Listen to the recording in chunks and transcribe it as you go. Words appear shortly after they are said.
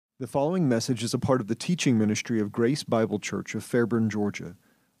The following message is a part of the teaching ministry of Grace Bible Church of Fairburn, Georgia.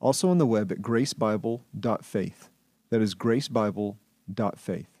 Also on the web at gracebible.faith. That is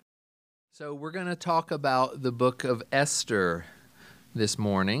gracebible.faith. So we're going to talk about the book of Esther this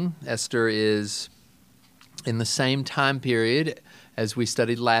morning. Esther is in the same time period as we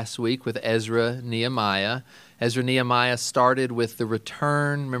studied last week with Ezra, Nehemiah. Ezra, Nehemiah started with the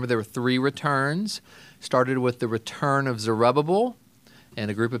return. Remember, there were three returns. Started with the return of Zerubbabel and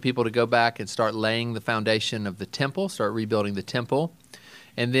a group of people to go back and start laying the foundation of the temple, start rebuilding the temple.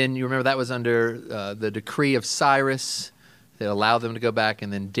 And then you remember that was under the decree of Cyrus that allowed them to go back.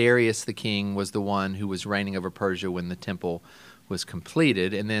 And then Darius the king was the one who was reigning over Persia when the temple was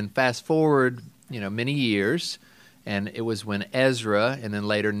completed. And then fast forward, many years, and it was when Ezra and then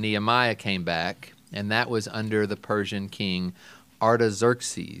later Nehemiah came back, and that was under the Persian king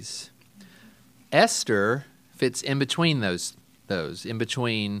Artaxerxes. Esther fits in between those, in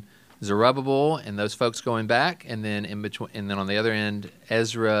between Zerubbabel and those folks going back, and then in between, and then on the other end,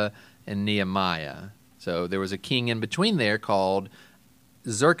 Ezra and Nehemiah. So there was a king in between there called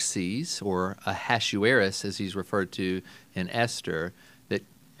Xerxes, or Ahasuerus, as he's referred to in Esther, that,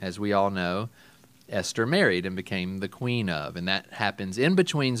 as we all know, Esther married and became the queen of, and that happens in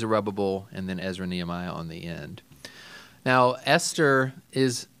between Zerubbabel and then Ezra and Nehemiah on the end. Now, Esther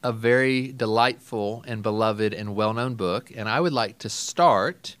is a very delightful and beloved and well-known book, and I would like to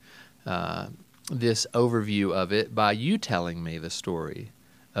start this overview of it by you telling me the story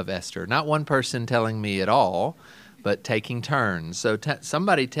of Esther. Not one person telling me at all, but taking turns. So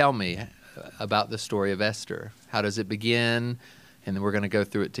somebody tell me about the story of Esther. How does it begin? And then we're going to go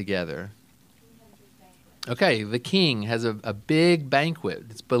through it together. Okay, the king has a big banquet.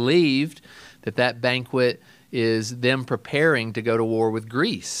 It's believed that banquet is them preparing to go to war with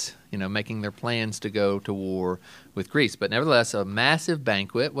Greece, making their plans to go to war with Greece. But nevertheless, a massive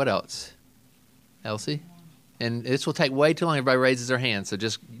banquet. What else? Elsie? And this will take way too long. Everybody raises their hand, so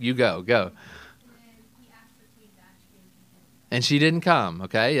just you go. And she didn't come,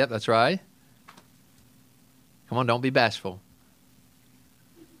 okay? Yep, that's right. Come on, don't be bashful.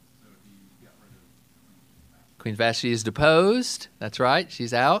 Queen Vashti is deposed. That's right,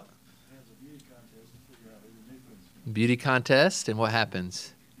 she's out. Beauty contest, and what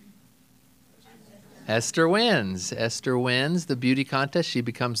happens? Esther wins. Esther wins the beauty contest. She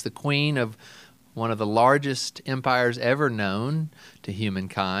becomes the queen of one of the largest empires ever known to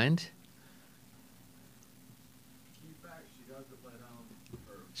humankind.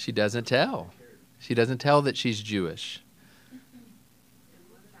 She doesn't tell. She doesn't tell that she's Jewish.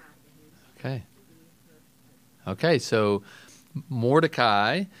 Okay, so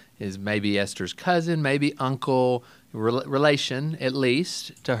Mordecai is maybe Esther's cousin, maybe uncle, relation at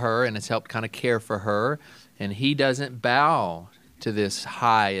least to her, and has helped kind of care for her. And he doesn't bow to this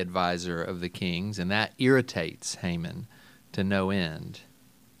high advisor of the king's, and that irritates Haman to no end.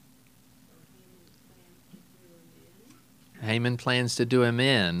 Haman plans to do him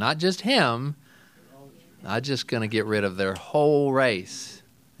in. Not just him, not just going to get rid of their whole race.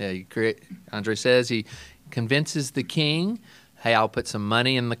 Andre says he convinces the king, hey, I'll put some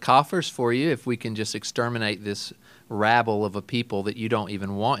money in the coffers for you if we can just exterminate this rabble of a people that you don't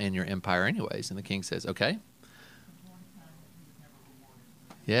even want in your empire anyways. And the king says, okay.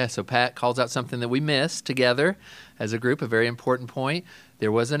 Yeah, so Pat calls out something that we missed together as a group, a very important point.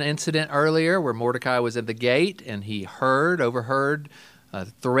 There was an incident earlier where Mordecai was at the gate and he overheard a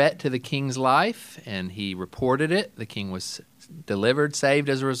threat to the king's life, and he reported it. The king was delivered, saved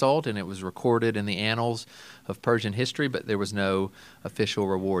as a result, and it was recorded in the annals of Persian history, but there was no official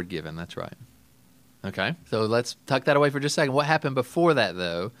reward given. That's right. Okay, so let's tuck that away for just a second. What happened before that,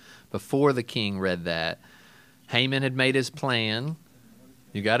 though? Before the king read that, Haman had made his plan.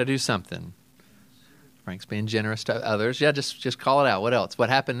 You got to do something. Frank's being generous to others. Yeah, just call it out. What else? What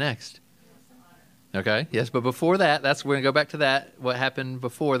happened next? Okay, yes, but before that, we're going to go back to that. What happened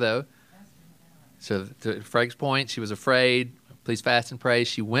before, though? So to Frank's point, she was afraid. Please fast and pray.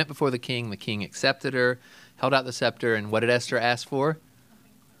 She went before the king. The king accepted her, held out the scepter, and what did Esther ask for?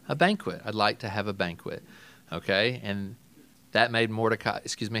 A banquet. I'd like to have a banquet. Okay, and that made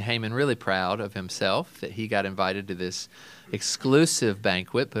Haman really proud of himself that he got invited to this exclusive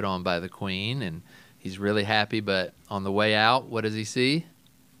banquet put on by the queen, and he's really happy. But on the way out, what does he see?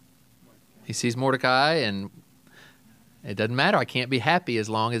 He sees Mordecai, and it doesn't matter. I can't be happy as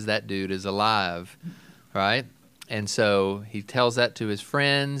long as that dude is alive, right? And so he tells that to his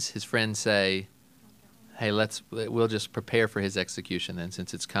friends. His friends say, hey, we'll just prepare for his execution then,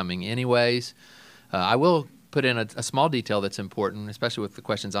 since it's coming anyways. I will put in a small detail that's important, especially with the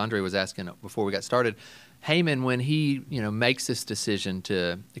questions Andre was asking before we got started. Haman, when he makes this decision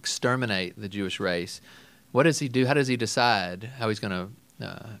to exterminate the Jewish race, what does he do? How does he decide how that's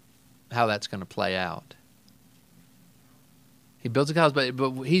going to play out? He builds a house, but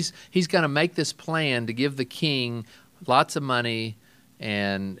he's going to make this plan to give the king lots of money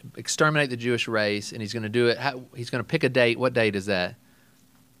and exterminate the Jewish race, and he's going to do it. He's going to pick a date. What date is that?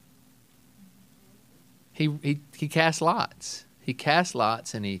 He casts lots. He casts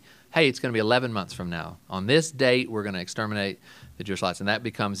lots, and hey, it's going to be 11 months from now. On this date, we're going to exterminate the Jewish lots, and that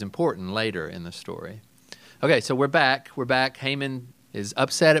becomes important later in the story. Okay, so we're back. Haman is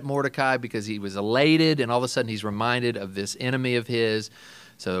upset at Mordecai because he was elated, and all of a sudden he's reminded of this enemy of his.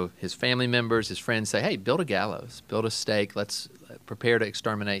 So his family members, his friends say, hey, build a gallows, build a stake, let's prepare to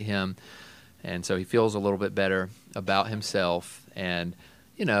exterminate him. And so he feels a little bit better about himself. And,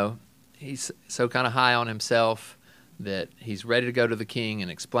 he's so kind of high on himself that he's ready to go to the king and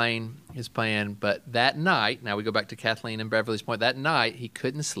explain his plan. But that night, now we go back to Kathleen and Beverly's point, that night he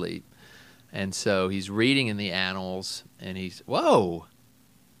couldn't sleep. And so he's reading in the annals, and whoa,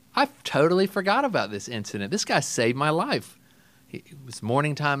 I totally forgot about this incident. This guy saved my life. It's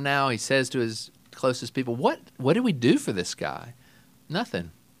morning time now. He says to his closest people, what did we do for this guy?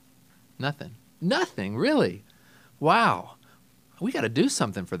 Nothing, really. Wow, we got to do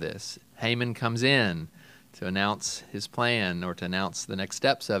something for this. Haman comes in to announce his plan or to announce the next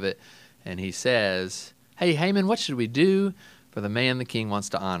steps of it, and he says, hey, Haman, what should we do for the man the king wants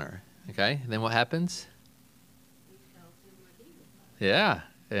to honor? Okay, and then what happens? Yeah,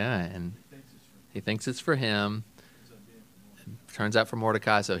 and he thinks it's for him. Turns out for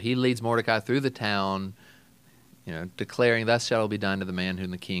Mordecai, so he leads Mordecai through the town, declaring, thus shall it be done to the man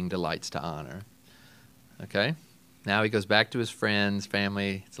whom the king delights to honor. Okay, now he goes back to his friends,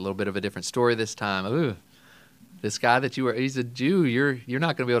 family. It's a little bit of a different story this time. Ooh, this guy he's a Jew, you're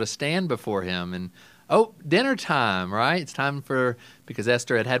not going to be able to stand before him. And dinner time, right? It's time because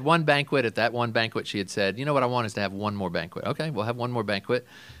Esther had one banquet. At that one banquet, she had said, what I want is to have one more banquet. Okay, we'll have one more banquet.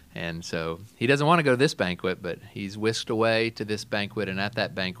 And so he doesn't want to go to this banquet, but he's whisked away to this banquet, and at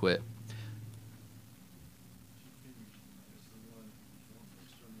that banquet,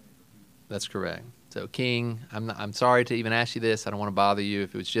 that's correct. So, King, I'm sorry to even ask you this. I don't want to bother you.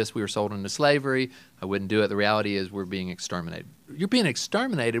 If it was just we were sold into slavery, I wouldn't do it. The reality is we're being exterminated. You're being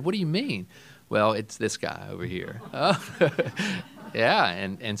exterminated? What do you mean? Well, it's this guy over here. Yeah,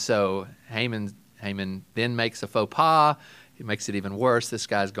 and so Haman then makes a faux pas. It makes it even worse. This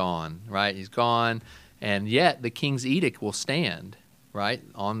guy's gone, right? He's gone, and yet the king's edict will stand, right?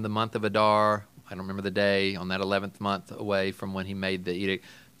 On the month of Adar, I don't remember the day, on that 11th month away from when he made the edict,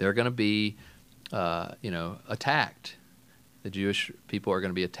 they're going to be, attacked. The Jewish people are going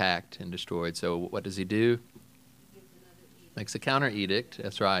to be attacked and destroyed. So what does he do? Makes a counter edict.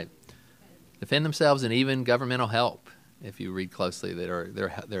 That's right. Defend themselves, and even governmental help, if you read closely,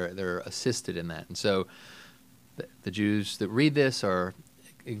 they're assisted in that. And so the Jews that read this are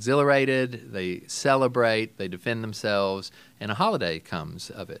exhilarated, they celebrate, they defend themselves, and a holiday comes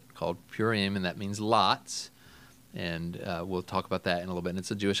of it called Purim, and that means lots. And we'll talk about that in a little bit. And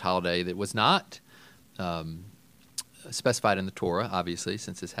it's a Jewish holiday that was not specified in the Torah, obviously,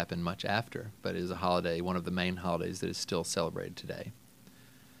 since this happened much after, but it is a holiday, one of the main holidays that is still celebrated today.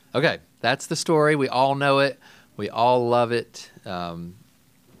 Okay, that's the story. We all know it. We all love it.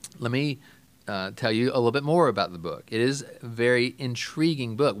 Let me tell you a little bit more about the book. It is a very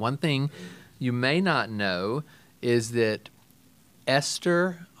intriguing book. One thing you may not know is that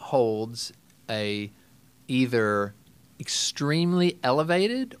Esther holds a either extremely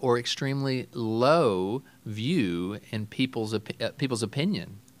elevated or extremely low view in people's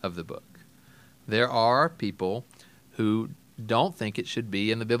opinion of the book. There are people who don't think it should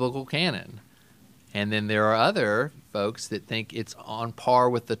be in the biblical canon. And then there are other folks that think it's on par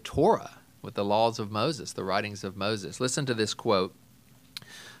with the Torah, with the laws of Moses, the writings of Moses. Listen to this quote.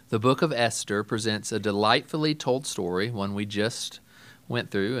 The book of Esther presents a delightfully told story, one we just went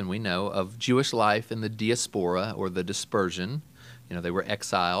through and we know, of Jewish life in the diaspora or the dispersion. They were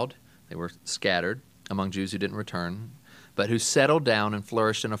exiled, they were scattered among Jews who didn't return, but who settled down and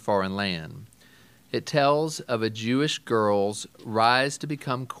flourished in a foreign land. It tells of a Jewish girl's rise to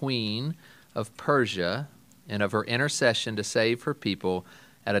become queen of Persia and of her intercession to save her people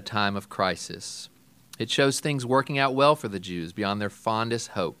at a time of crisis. It shows things working out well for the Jews beyond their fondest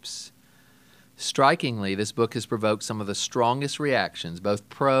hopes. Strikingly, this book has provoked some of the strongest reactions, both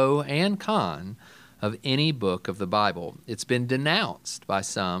pro and con, of any book of the Bible. It's been denounced by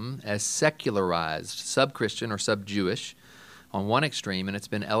some as secularized, sub-Christian or sub-Jewish, on one extreme, and it's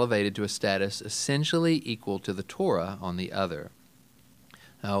been elevated to a status essentially equal to the Torah on the other.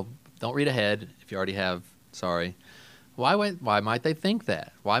 Now, don't read ahead if you already have, sorry. Why might they think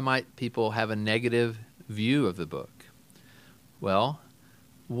that? Why might people have a negative view of the book? Well,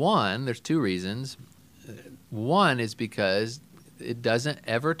 there's two reasons. One is because it doesn't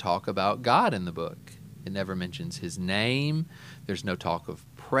ever talk about God in the book. It never mentions his name. There's no talk of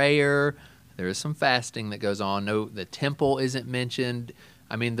prayer. There is some fasting that goes on. No, the temple isn't mentioned.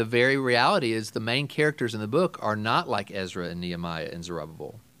 I mean, the very reality is the main characters in the book are not like Ezra and Nehemiah and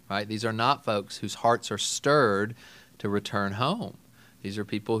Zerubbabel, right? These are not folks whose hearts are stirred to return home. These are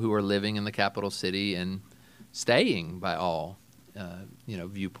people who are living in the capital city and staying by all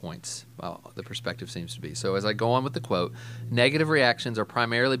viewpoints. Well, the perspective seems to be. So as I go on with the quote, negative reactions are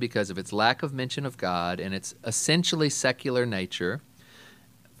primarily because of its lack of mention of God and its essentially secular nature.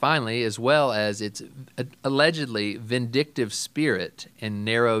 Finally, as well as its allegedly vindictive spirit and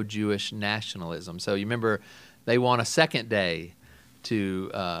narrow Jewish nationalism. So you remember they want a second day to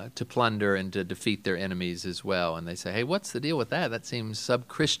plunder and to defeat their enemies as well, and they say, "Hey, what's the deal with that? That seems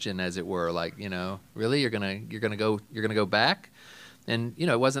sub-Christian, as it were. Like, really, you're gonna go back." And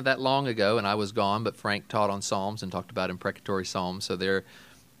it wasn't that long ago, and I was gone, but Frank taught on Psalms and talked about imprecatory Psalms. So there,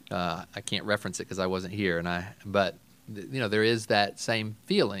 I can't reference it because I wasn't here, but there is that same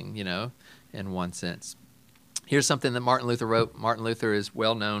feeling, in one sense. Here's something that Martin Luther wrote. Martin Luther is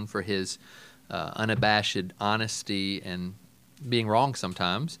well known for his unabashed honesty and being wrong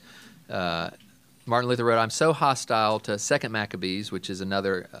sometimes. Martin Luther wrote, "I'm so hostile to 2 Maccabees," which is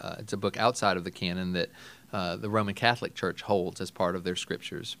another, it's a book outside of the canon that the Roman Catholic Church holds as part of their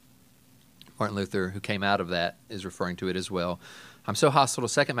scriptures. Martin Luther, who came out of that, is referring to it as well. "I'm so hostile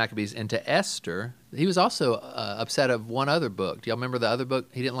to 2 Maccabees and to Esther." He was also upset of one other book. Do y'all remember the other book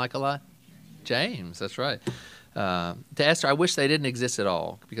he didn't like a lot? James, that's right. To Esther, "I wish they didn't exist at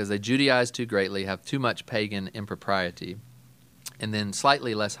all because they Judaize too greatly, have too much pagan impropriety." And then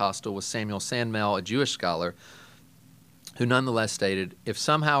slightly less hostile was Samuel Sandmel, a Jewish scholar, who nonetheless stated, "If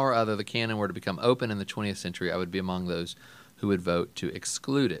somehow or other the canon were to become open in the 20th century, I would be among those who would vote to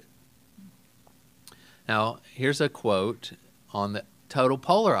exclude it." Now, here's a quote on the total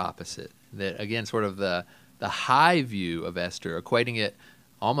polar opposite, that again, sort of the high view of Esther, equating it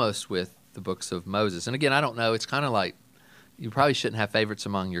almost with the books of Moses. And again, I don't know, it's kind of like, you probably shouldn't have favorites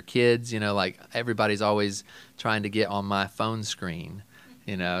among your kids, like everybody's always trying to get on my phone screen.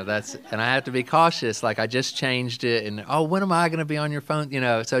 And I have to be cautious. Like, I just changed it, and when am I going to be on your phone?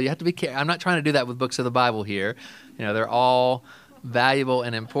 So you have to be careful. I'm not trying to do that with books of the Bible here. They're all valuable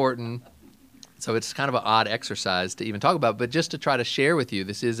and important. So it's kind of an odd exercise to even talk about, but just to try to share with you,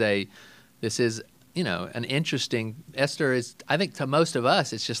 this is an interesting. Esther is, I think, to most of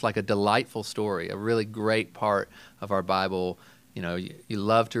us, it's just like a delightful story, a really great part of our Bible. You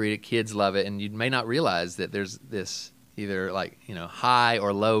love to read it, kids love it, and you may not realize that there's this either high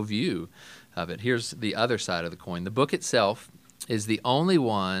or low view of it. Here's the other side of the coin. The book itself is the only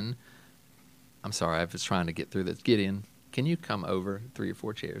one. I'm sorry, I was trying to get through this. Gideon, can you come over 3 or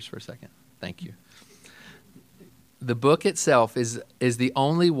 4 chairs for a second? Thank you. The book itself is the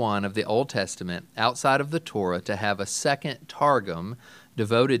only one of the Old Testament outside of the Torah to have a second Targum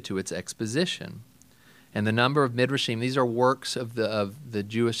devoted to its exposition. And the number of midrashim, these are works of the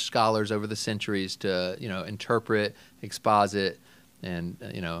Jewish scholars over the centuries to interpret, exposit, and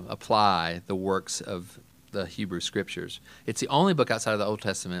apply the works of the Hebrew Scriptures. It's the only book outside of the Old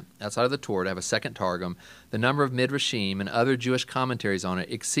Testament, outside of the Torah, to have a second Targum. The number of midrashim and other Jewish commentaries on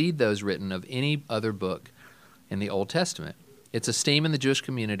it exceed those written of any other book in the Old Testament. Its esteem in the Jewish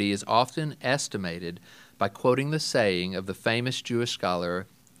community is often estimated by quoting the saying of the famous Jewish scholar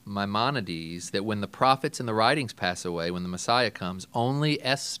Maimonides that when the prophets and the writings pass away, when the Messiah comes, only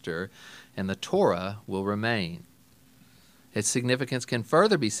Esther and the Torah will remain. Its significance can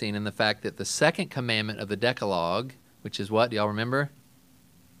further be seen in the fact that the second commandment of the Decalogue, which is what? Do y'all remember?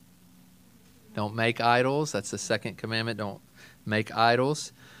 Don't make idols. That's the second commandment. Don't make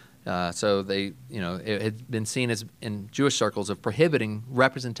idols. So they, it had been seen as in Jewish circles of prohibiting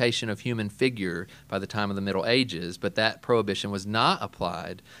representation of human figure by the time of the Middle Ages, but that prohibition was not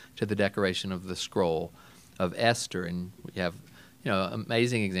applied to the decoration of the scroll of Esther. And we have,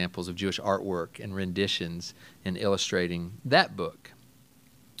 amazing examples of Jewish artwork and renditions in illustrating that book,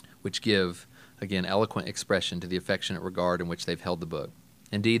 which give, again, eloquent expression to the affectionate regard in which they've held the book.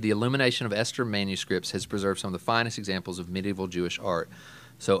 Indeed, the illumination of Esther manuscripts has preserved some of the finest examples of medieval Jewish art,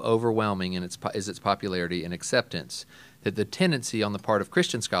 so overwhelming is its popularity and acceptance that the tendency on the part of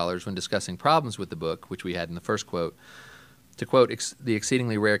Christian scholars when discussing problems with the book, which we had in the first quote, To quote, the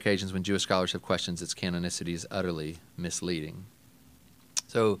exceedingly rare occasions when Jewish scholars have questions its canonicity is utterly misleading.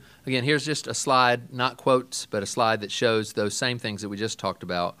 So again, here's just a slide, not quotes, but a slide that shows those same things that we just talked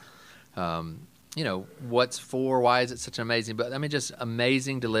about. What's for, why is it such an amazing, but I mean, just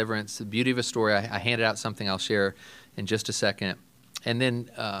amazing deliverance, the beauty of a story. I handed out something I'll share in just a second. And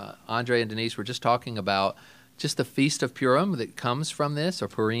then Andre and Denise were just talking about just the Feast of Purim that comes from this, or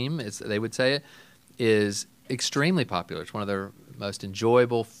Purim, as they would say it, is extremely popular. It's one of their most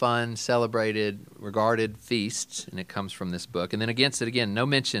enjoyable, fun, celebrated, regarded feasts, and it comes from this book. And then against it, again, no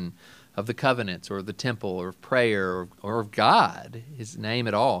mention of the covenants or the temple or of prayer or of God, his name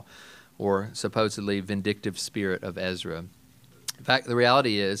at all, or supposedly vindictive spirit of Ezra. In fact, the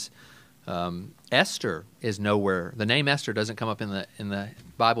reality is Esther is nowhere. The name Esther doesn't come up in the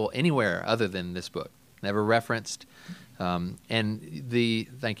Bible anywhere other than this book. Never referenced. Thank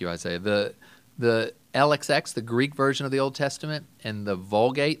you, Isaiah. The LXX, the Greek version of the Old Testament, and the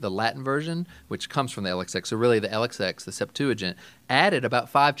Vulgate, the Latin version, which comes from the LXX. So really the LXX, the Septuagint, added about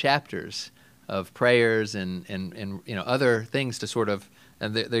 5 chapters of prayers and other things to sort of,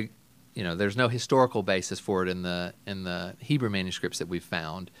 and there's no historical basis for it in the Hebrew manuscripts that we've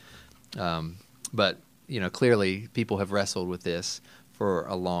found. But clearly people have wrestled with this for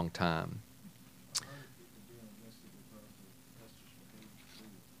a long time.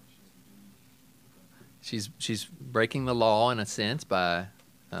 She's breaking the law in a sense by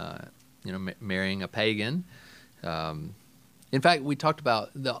marrying a pagan. In fact, we talked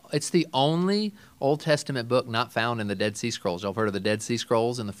about it's the only Old Testament book not found in the Dead Sea Scrolls. Y'all have heard of the Dead Sea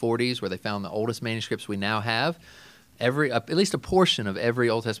Scrolls in the 40s, where they found the oldest manuscripts we now have. At least a portion of every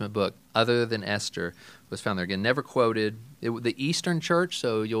Old Testament book, other than Esther, was found there. Again, never quoted. The Eastern Church.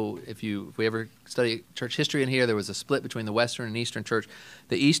 So if we ever study church history in here, there was a split between the Western and Eastern Church.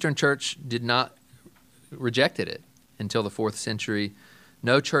 The Eastern Church rejected it until the 4th century.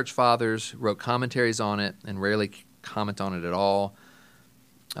 No church fathers wrote commentaries on it, and rarely comment on it at all.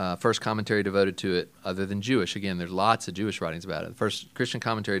 First commentary devoted to it, other than Jewish. Again, there's lots of Jewish writings about it. The first Christian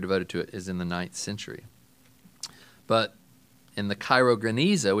commentary devoted to it is in the 9th century. But in the Cairo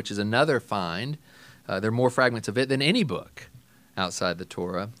Geniza, which is another find, there are more fragments of it than any book outside the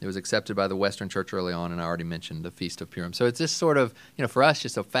Torah. It was accepted by the Western Church early on, and I already mentioned the Feast of Purim. So it's just sort of, for us,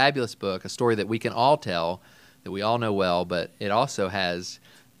 just a fabulous book, a story that we can all tell, that we all know well, but it also has,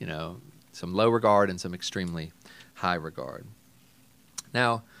 some low regard and some extremely high regard.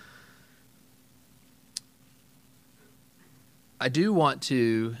 Now, I want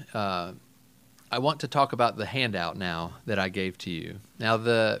to talk about the handout now that I gave to you. Now,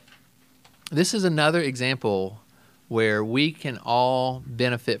 this is another example where we can all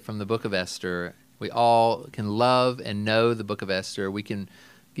benefit from the book of Esther. We all can love and know the book of Esther. We can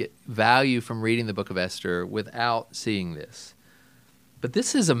get value from reading the book of Esther without seeing this. But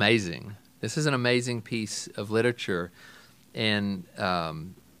this is amazing. This is an amazing piece of literature, and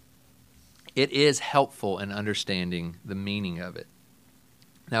it is helpful in understanding the meaning of it.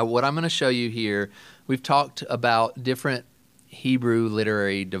 Now, what I'm going to show you here, we've talked about different Hebrew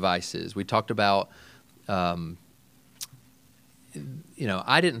literary devices. We talked about, I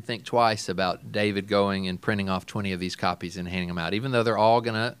didn't think twice about David going and printing off 20 of these copies and handing them out, even though they're all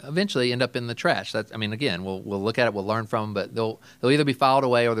going to eventually end up in the trash. Again, we'll look at it, we'll learn from them, but they'll either be filed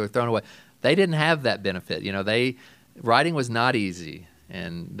away or they're thrown away. They didn't have that benefit. Writing was not easy,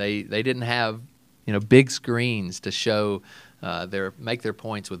 and they didn't have big screens to show make their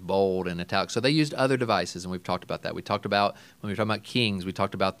points with bold and italic. So they used other devices, and we've talked about that. We talked about, when we were talking about kings, we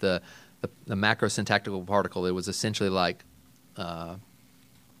talked about the macrosyntactical particle. It was essentially like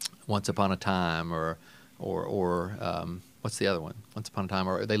once upon a time, or what's the other one? Once upon a time,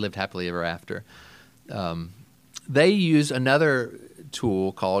 or they lived happily ever after. They use another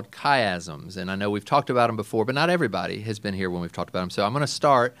tool called chiasms, and I know we've talked about them before, but not everybody has been here when we've talked about them. So I'm going to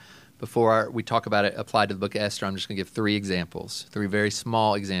start, before we talk about it applied to the book of Esther, I'm just going to give 3 examples, 3 very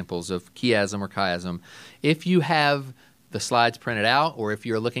small examples of chiasm or chiasm. If you have the slides printed out, or if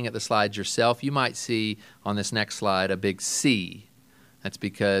you're looking at the slides yourself, you might see on this next slide a big C. That's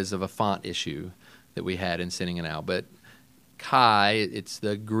because of a font issue that we had in sending it out. But chi, it's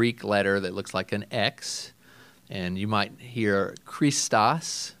the Greek letter that looks like an X. And you might hear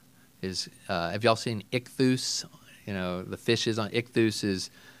Christos is, have y'all seen ichthus? The fishes on ichthus is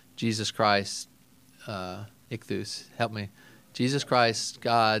Jesus Christ, ichthus, help me. Jesus Christ,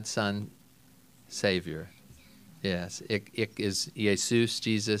 God, Son, Savior. Yes, ik is Jesus,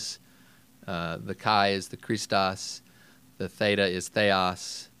 Jesus. The chi is the Christos. The theta is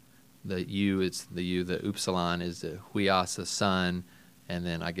theos. The u is the u. The upsilon is the huios, the Son. And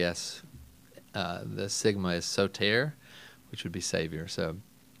then I guess the sigma is soter, which would be Savior. So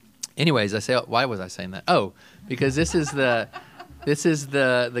anyways, why was I saying that? Oh, because this is the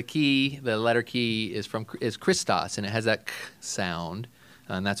key, the letter key is Christos, and it has that k sound,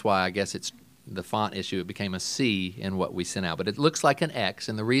 and that's why I guess it's the font issue. It became a C in what we sent out, but it looks like an X,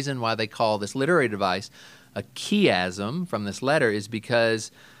 and the reason why they call this literary device a chiasm from this letter is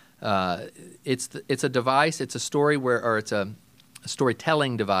because it's a device, it's a story it's a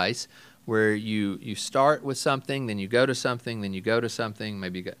storytelling device where you start with something, then you go to something, then you go to something,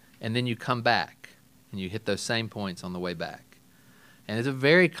 and then you come back, and you hit those same points on the way back. And it's a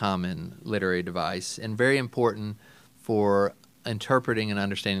very common literary device and very important for interpreting and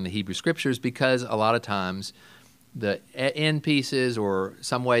understanding the Hebrew Scriptures, because a lot of times the end pieces or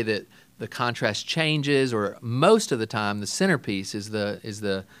some way that the contrast changes, or most of the time the centerpiece is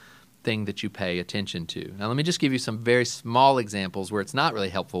the thing that you pay attention to. Now let me just give you some very small examples where it's not really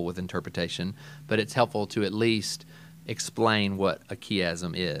helpful with interpretation, but it's helpful to at least explain what a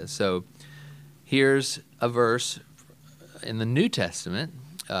chiasm is. So here's a verse in the New Testament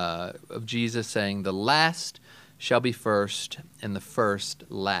of Jesus saying, "The last shall be first, and the first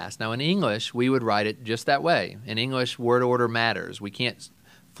last." Now in English, we would write it just that way. In English, word order matters. We can't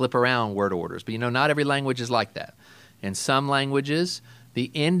flip around word orders, but not every language is like that. In some languages,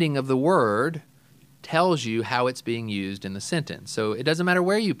 the ending of the word tells you how it's being used in the sentence. So it doesn't matter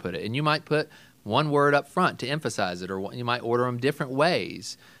where you put it. And you might put one word up front to emphasize it, or you might order them different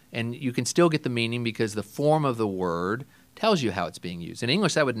ways. And you can still get the meaning because the form of the word tells you how it's being used. In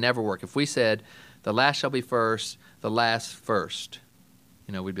English, that would never work. If we said, "The last shall be first, the last first,"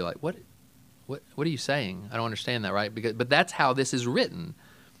 we'd be like, what are you saying? I don't understand that, right? But that's how this is written.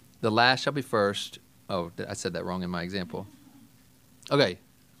 The last shall be first. Oh, I said that wrong in my example. Okay,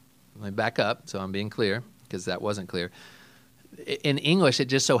 let me back up so I'm being clear, because that wasn't clear. In English, it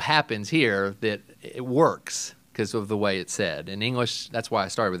just so happens here that it works because of the way it's said. In English, that's why I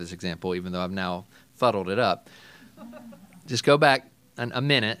started with this example, even though I've now fuddled it up. Just go back a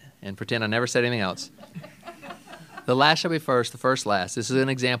minute and pretend I never said anything else. The last shall be first, the first last. This is an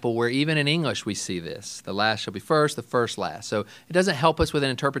example where even in English we see this. The last shall be first, the first last. So it doesn't help us with an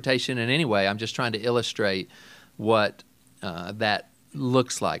interpretation in any way. I'm just trying to illustrate what that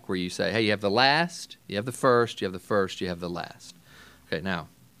looks like, where you say, hey, you have the last, you have the first, you have the first, you have the last. Okay, now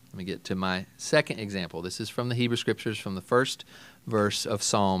let me get to my second example. This is from the Hebrew Scriptures, from the first verse of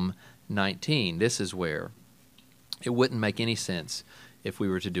Psalm 19. This is where it wouldn't make any sense if we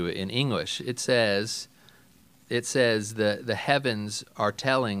were to do it in English. It says the heavens are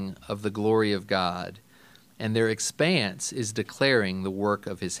telling of the glory of God, and their expanse is declaring the work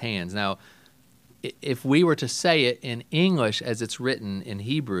of his hands. Now, if we were to say it in English as it's written in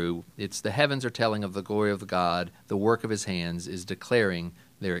Hebrew, it's the heavens are telling of the glory of God, the work of his hands is declaring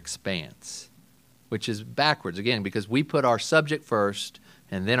their expanse, which is backwards, again, because we put our subject first,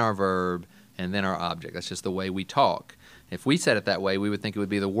 and then our verb, and then our object. That's just the way we talk. If we said it that way, we would think it would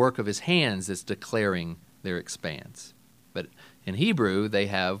be the work of his hands that's declaring their expanse. But in Hebrew, they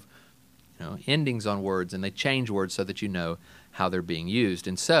have endings on words, and they change words so that you know how they're being used.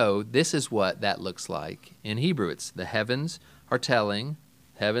 And so this is what that looks like in Hebrew. It's the heavens are telling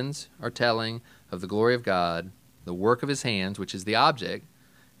of the glory of God, the work of his hands, which is the object,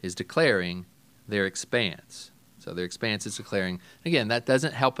 is declaring their expanse. So their expanse is declaring. Again, that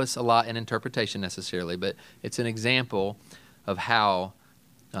doesn't help us a lot in interpretation necessarily, but it's an example of how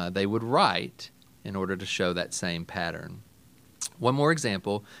they would write in order to show that same pattern. One more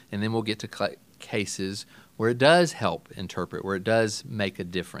example, and then we'll get to cases where it does help interpret, where it does make a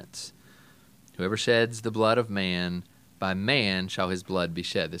difference. Whoever sheds the blood of man, by man shall his blood be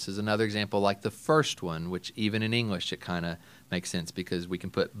shed. This is another example like the first one, which even in English it kind of makes sense because we can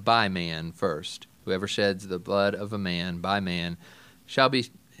put by man first. Whoever sheds the blood of a man, by man shall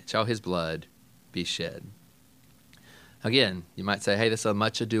his blood be shed. Again, you might say, hey, this is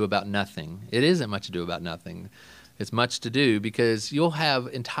much ado about nothing. It isn't much ado about nothing. It's much to do because you'll have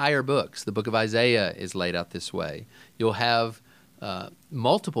entire books. The book of Isaiah is laid out this way. You'll have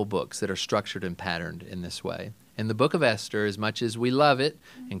multiple books that are structured and patterned in this way. And the book of Esther, as much as we love it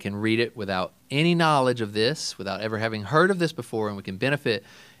and can read it without any knowledge of this, without ever having heard of this before, and we can benefit,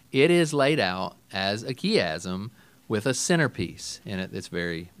 it is laid out as a chiasm with a centerpiece in it that's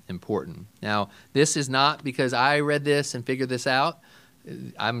very important. Now, this is not because I read this and figured this out.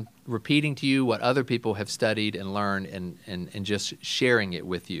 I'm repeating to you what other people have studied and learned and just sharing it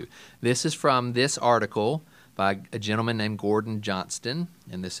with you. This is from this article by a gentleman named Gordon Johnston,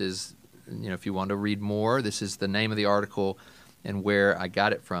 and this is, if you want to read more, this is the name of the article and where I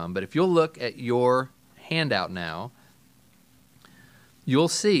got it from. But if you'll look at your handout now, you'll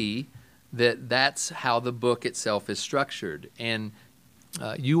see that's how the book itself is structured. And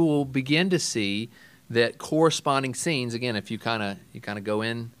you will begin to see that corresponding scenes, again, if you kind of go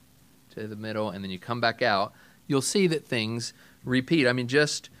in to the middle and then you come back out, you'll see that things repeat. I mean,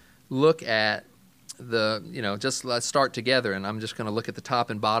 just look at just let's start together, and I'm just going to look at the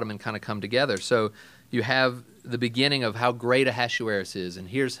top and bottom and kind of come together. So you have the beginning of how great Ahasuerus is, and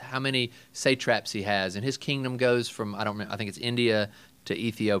here's how many satraps he has, and his kingdom goes from, I think it's India to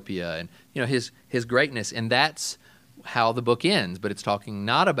Ethiopia, and his greatness, and that's how the book ends. But it's talking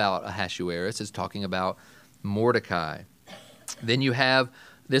not about Ahasuerus, it's talking about Mordecai. Then you have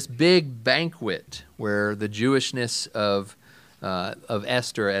this big banquet where the Jewishness of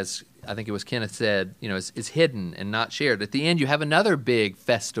Esther, as I think it was Kenneth said, is hidden and not shared. At the end, you have another big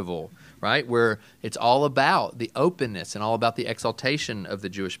festival, right, where it's all about the openness and all about the exaltation of the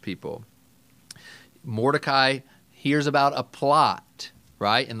Jewish people. Mordecai hears about a plot,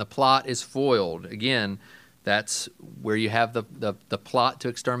 right, and the plot is foiled. Again, that's where you have the plot to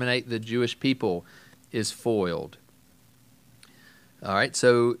exterminate the Jewish people is foiled. All right,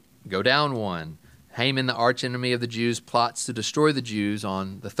 so go down one. Haman, the archenemy of the Jews, plots to destroy the Jews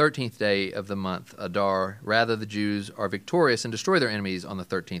on the 13th day of the month, Adar. Rather, the Jews are victorious and destroy their enemies on the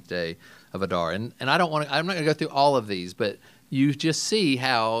 13th day of Adar. And I'm not going to go through all of these, but you just see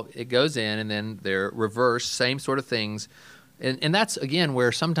how it goes in and then they're reversed, same sort of things. And that's, again,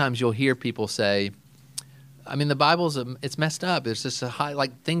 where sometimes you'll hear people say, I mean, the Bible's, it's messed up. It's just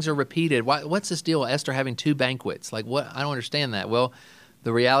things are repeated. What's this deal with Esther having two banquets? Like, what? I don't understand that. Well,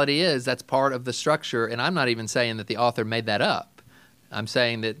 the reality is that's part of the structure, and I'm not even saying that the author made that up. I'm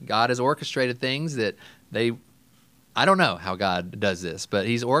saying that God has orchestrated things that I don't know how God does this, but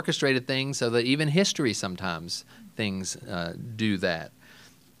he's orchestrated things so that even history sometimes things do that.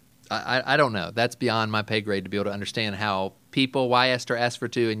 I don't know. That's beyond my pay grade to be able to understand why Esther asked for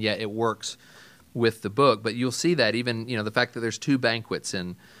two, and yet it works with the book. But you'll see that even, the fact that there's two banquets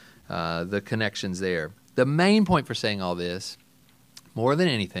and the connections there. The main point for saying all this, more than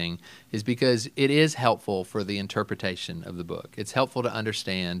anything, is because it is helpful for the interpretation of the book. It's helpful to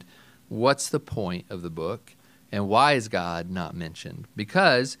understand what's the point of the book and why is God not mentioned.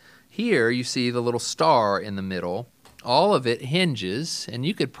 Because here you see the little star in the middle. All of it hinges, and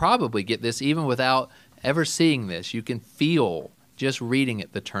you could probably get this even without ever seeing this. You can feel, just reading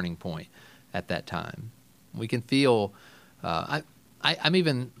it, the turning point at that time. We can feel, I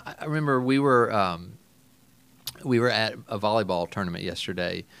remember we were at a volleyball tournament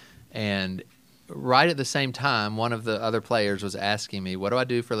yesterday, and right at the same time, one of the other players was asking me, what do I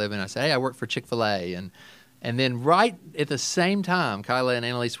do for a living? I said, hey, I work for Chick-fil-A. And then right at the same time, Kyla and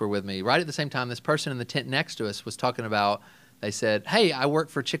Annalise were with me, right at the same time, this person in the tent next to us was talking about, they said, hey, I work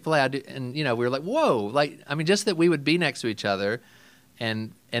for Chick-fil-A. And, we were like, whoa. Just that we would be next to each other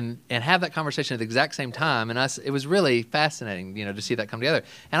and have that conversation at the exact same time. And it was really fascinating, to see that come together.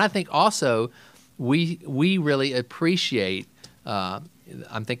 And I think also we really appreciate,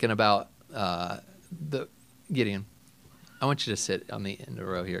 I'm thinking about Gideon. I want you to sit on the end of the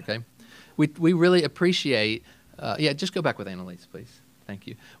row here, okay? We really appreciate, just go back with Annalise, please. Thank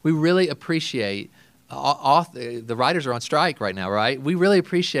you. We really appreciate, the writers are on strike right now, right? We really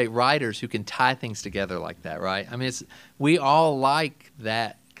appreciate writers who can tie things together like that, right? I mean, we all like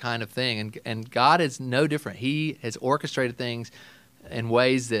that kind of thing, and God is no different. He has orchestrated things in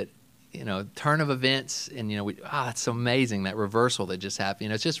ways that, turn of events, and, it's so amazing, that reversal that just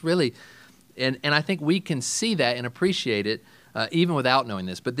happened. It's just really, and I think we can see that and appreciate it even without knowing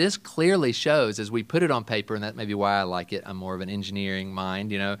this. But this clearly shows, as we put it on paper, and that may be why I like it. I'm more of an engineering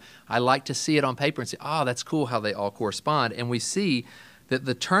mind, I like to see it on paper and say, that's cool how they all correspond. And we see that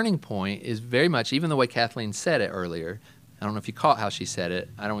the turning point is very much, even the way Kathleen said it earlier, I don't know if you caught how she said it.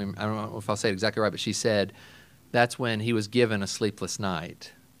 I don't know if I'll say it exactly right, but she said that's when he was given a sleepless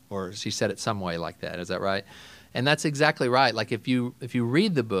night. Or she said it some way like that. Is that right? And that's exactly right. Like if you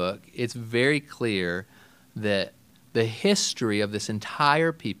read the book, it's very clear that the history of this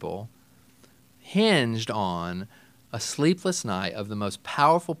entire people hinged on a sleepless night of the most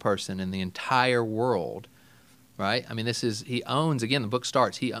powerful person in the entire world, right? I mean, he owns, again, the book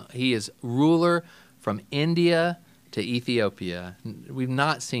starts, he is ruler from India to Ethiopia. We've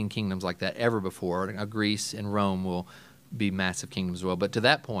not seen kingdoms like that ever before. Greece and Rome will be massive kingdoms as well. But to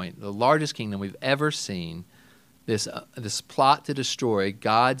that point, the largest kingdom we've ever seen, this plot to destroy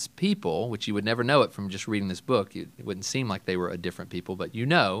God's people, which you would never know it from just reading this book. It wouldn't seem like they were a different people, but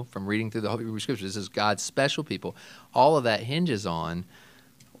from reading through the Holy Scriptures, this is God's special people. All of that hinges on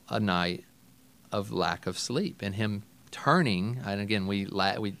a night of lack of sleep and him turning. And again, we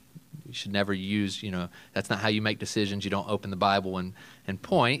You should never use, that's not how you make decisions. You don't open the Bible and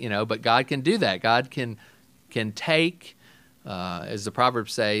point, but God can do that. God can take, as the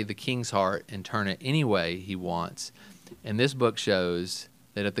Proverbs say, the king's heart and turn it any way he wants. And this book shows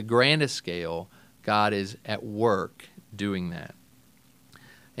that at the grandest scale, God is at work doing that.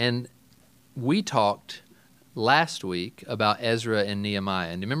 And we talked last week about Ezra and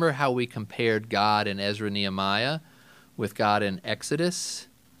Nehemiah. And remember how we compared God in Ezra and Nehemiah with God in Exodus?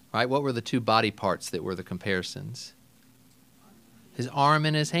 Right? What were the two body parts that were the comparisons? His arm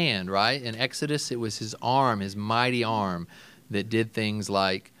and his hand, right? In Exodus, it was his arm, his mighty arm, that did things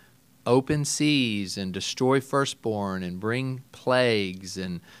like open seas and destroy firstborn and bring plagues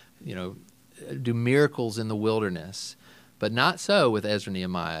and, do miracles in the wilderness. But not so with Ezra and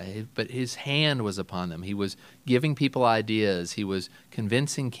Nehemiah. But his hand was upon them. He was giving people ideas. He was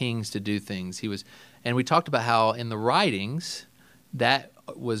convincing kings to do things. And we talked about how in the writings, that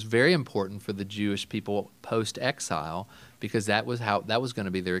was very important for the Jewish people post-exile, because that was going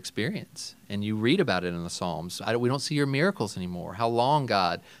to be their experience. And you read about it in the Psalms. We don't see your miracles anymore. How long,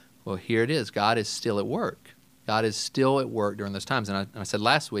 God? Well, here it is. God is still at work. God is still at work during those times. And I said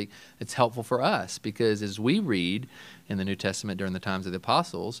last week, it's helpful for us because as we read in the New Testament during the times of the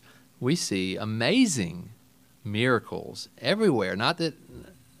apostles, we see amazing miracles everywhere.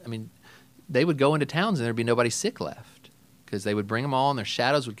 They would go into towns and there'd be nobody sick left because they would bring them all and their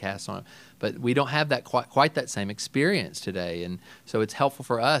shadows would cast on them. But we don't have that quite that same experience today. And so it's helpful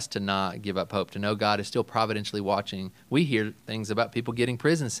for us to not give up hope, to know God is still providentially watching. We hear things about people getting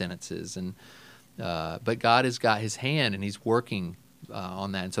prison sentences, but God has got his hand and he's working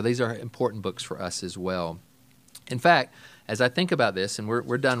on that. And so these are important books for us as well. In fact, as I think about this, and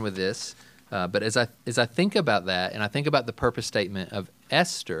we're done with this, but as I think about that, and I think about the purpose statement of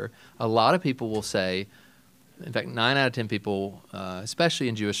Esther, a lot of people will say, in fact, 9 out of 10 people, especially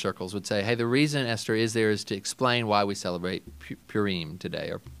in Jewish circles, would say, hey, the reason Esther is there is to explain why we celebrate Purim today,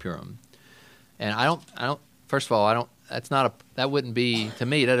 or Purim. And I don't. First of all, that wouldn't be, to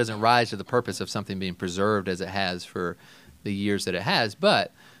me, that doesn't rise to the purpose of something being preserved as it has for the years that it has.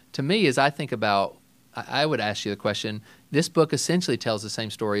 But to me, as I think about, I would ask you the question, this book essentially tells the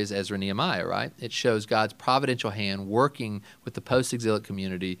same story as Ezra and Nehemiah, right? It shows God's providential hand working with the post-exilic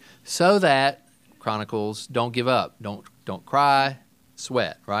community so that Chronicles don't give up, don't cry,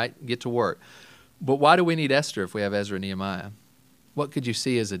 sweat, right? Get to work. But why do we need Esther if we have Ezra and Nehemiah? What could you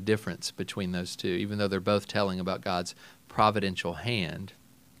see as a difference between those two, even though they're both telling about God's providential hand?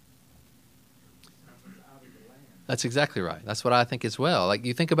 That's exactly right. That's what I think as well. Like,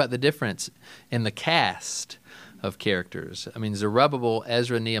 you think about the difference in the cast of characters. I mean, Zerubbabel,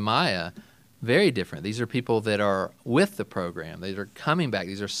 Ezra, Nehemiah, very different. These are people that are with the program. They are coming back.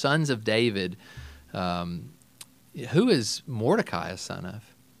 These are sons of David. Who is Mordecai a son of?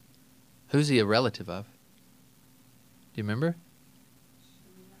 Who's he a relative of? Do you remember?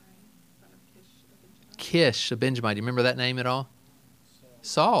 Kish, a Benjamite. Do you remember that name at all?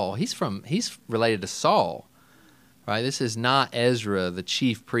 Saul. He's related to Saul, right? This is not Ezra, the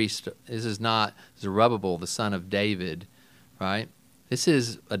chief priest. This is not Zerubbabel, the son of David, right? This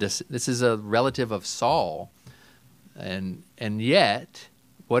is a relative of Saul, and yet,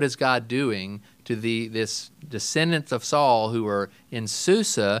 what is God doing to this descendants of Saul who are in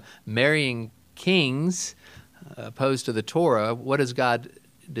Susa marrying kings, opposed to the Torah? What does God?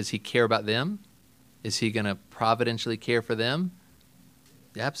 Does he care about them? Is he going to providentially care for them?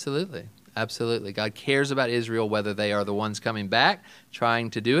 Absolutely. Absolutely. God cares about Israel, whether they are the ones coming back, trying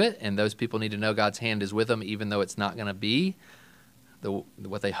to do it, and those people need to know God's hand is with them, even though it's not going to be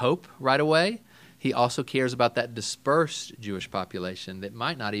what they hope right away. He also cares about that dispersed Jewish population that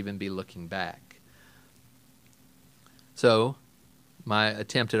might not even be looking back. So, my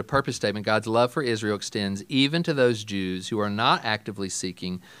attempt at a purpose statement, God's love for Israel extends even to those Jews who are not actively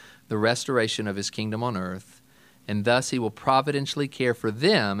seeking the restoration of his kingdom on earth, and thus he will providentially care for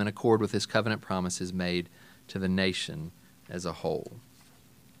them in accord with his covenant promises made to the nation as a whole.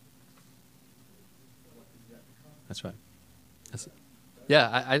 That's right.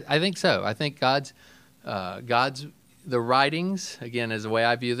 I think so. I think God's the writings, again, as the way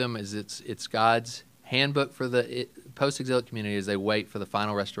I view them, is it's God's handbook for the post-exilic community as they wait for the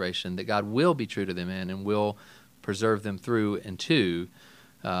final restoration, that God will be true to them in and will preserve them through and to.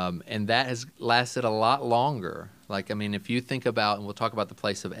 And that has lasted a lot longer. If you think about, and we'll talk about the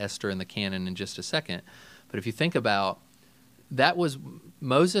place of Esther in the canon in just a second, but if you think about, that was,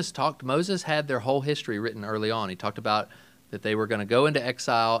 Moses had their whole history written early on. He talked about that they were going to go into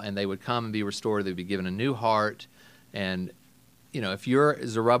exile and they would come and be restored. They'd be given a new heart. And, if you're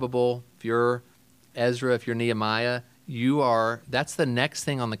Zerubbabel, if you're Ezra, if you're Nehemiah, that's the next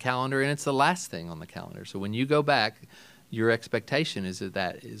thing on the calendar, and it's the last thing on the calendar. So when you go back, your expectation is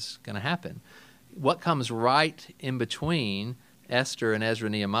that is going to happen. What comes right in between Esther and Ezra,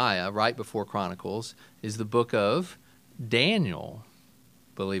 Nehemiah, right before Chronicles, is the book of Daniel,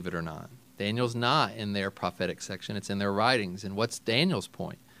 believe it or not. Daniel's not in their prophetic section. It's in their writings. And what's Daniel's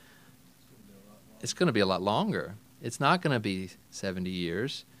point? It's going to be a lot longer. It's not going to be 70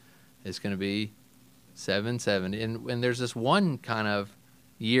 years. It's going to be 770. And there's this one kind of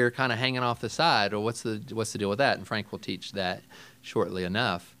year kind of hanging off the side. Or what's the deal with that? And Frank will teach that shortly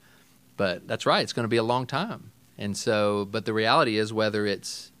enough. But that's right. It's going to be a long time. And so, but the reality is, whether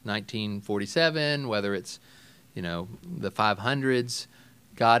it's 1947, whether it's, the 500s,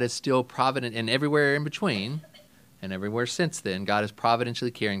 God is still provident, and everywhere in between, and everywhere since then, God is providentially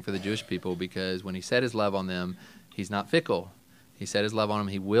caring for the Jewish people, because when he set his love on them, he's not fickle. He set his love on them.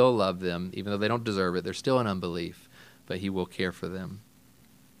 He will love them, even though they don't deserve it. They're still in unbelief, but he will care for them.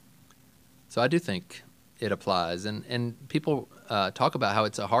 So I do think it applies. And people talk about how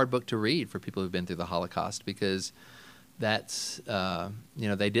it's a hard book to read for people who've been through the Holocaust, because that's,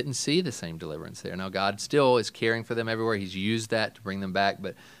 they didn't see the same deliverance there. Now, God still is caring for them everywhere. He's used that to bring them back,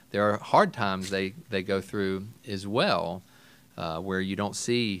 but there are hard times they go through as well, where you don't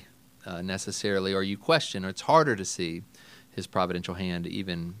see necessarily, or you question, or it's harder to see his providential hand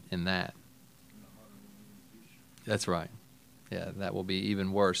even in that. That's right. Yeah, that will be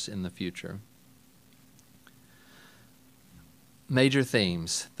even worse in the future. Major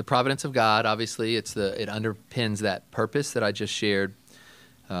themes. The providence of God, obviously, it underpins that purpose that I just shared.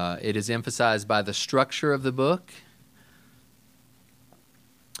 It is emphasized by the structure of the book.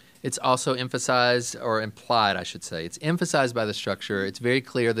 It's also emphasized, or implied, I should say. It's emphasized by the structure. It's very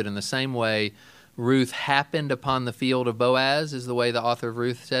clear that in the same way Ruth happened upon the field of Boaz, is the way the author of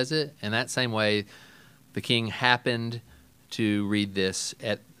Ruth says it. And that same way, the king happened to read this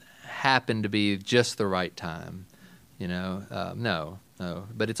happened to be just the right time. No.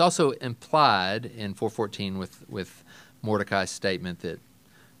 But it's also implied in 4:14 with Mordecai's statement that,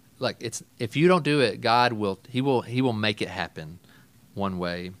 if you don't do it, God will make it happen one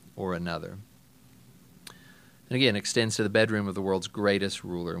way or another. And again, extends to the bedroom of the world's greatest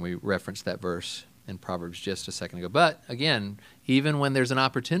ruler, and we referenced that verse in Proverbs just a second ago. But again, even when there's an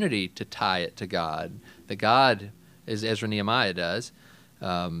opportunity to tie it to God, that God, as Ezra Nehemiah does,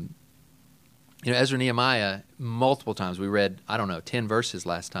 Ezra Nehemiah, multiple times, we read, 10 verses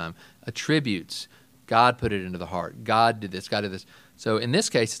last time, attributes, God put it into the heart. God did this, God did this. So in this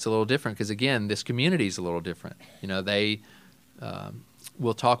case, it's a little different because, again, this community is a little different.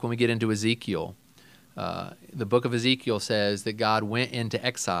 We'll talk when we get into Ezekiel. The book of Ezekiel says that God went into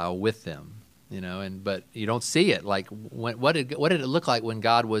exile with them, but you don't see it. What did it look like when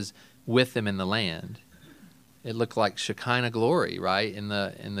God was with them in the land? It looked like Shekinah glory, right, in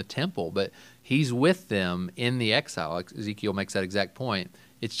the temple. But he's with them in the exile. Ezekiel makes that exact point.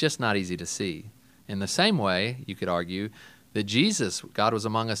 It's just not easy to see. In the same way, you could argue that God was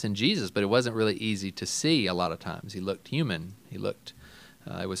among us in Jesus, but it wasn't really easy to see a lot of times. He looked human. He looked.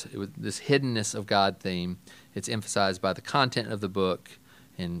 It was this hiddenness of God theme. It's emphasized by the content of the book.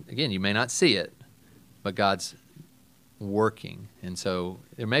 And again, you may not see it, but God's working, and so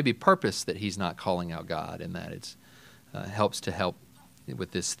there may be purpose that he's not calling out God, and that it's helps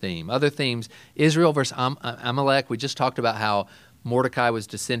with this theme. Other themes: Israel versus Amalek. We just talked about how Mordecai was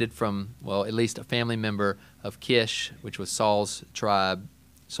descended from, at least a family member of Kish, which was Saul's tribe,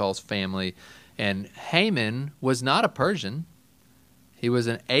 Saul's family, and Haman was not a Persian. He was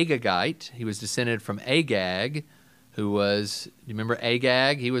an Agagite. He was descended from Agag, who was, do you remember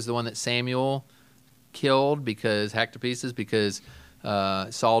Agag? He was the one that Samuel killed, hacked to pieces, because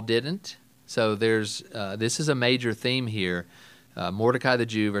Saul didn't. So this is a major theme here. Mordecai the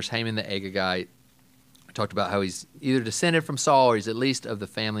Jew versus Haman the Agagite. I talked about how he's either descended from Saul or he's at least of the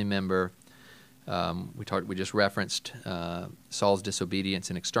family member. We just referenced Saul's disobedience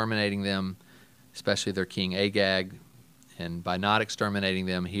in exterminating them, especially their king Agag. And by not exterminating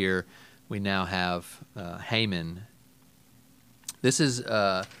them here, we now have Haman. This is,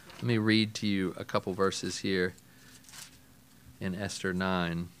 let me read to you a couple verses here in Esther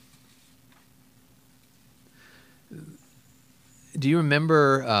 9. Do you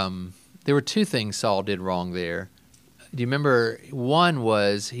remember, there were two things Saul did wrong there. Do you remember, one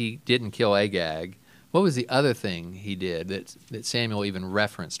was he didn't kill Agag. What was the other thing he did that Samuel even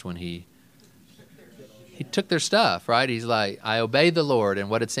referenced when he took their stuff, right? He's like, I obeyed the Lord. And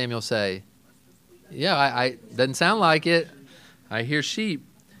what did Samuel say? Yeah, I doesn't sound like it. I hear sheep.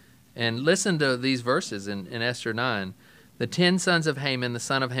 And listen to these verses in Esther 9. The 10 sons of Haman, the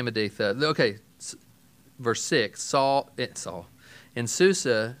son of Hammedatha. Okay, verse 6, in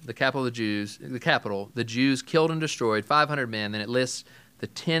Susa, the capital, the Jews killed and destroyed 500 men. Then it lists the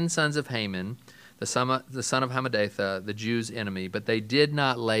 10 sons of Haman, the son of Hammedatha, the Jews' enemy, but they did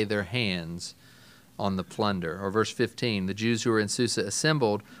not lay their hands on the plunder. Or verse 15, the Jews who were in Susa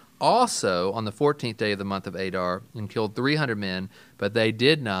assembled also on the 14th day of the month of Adar and killed 300 men, but they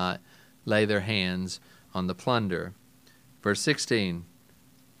did not lay their hands on the plunder. Verse 16,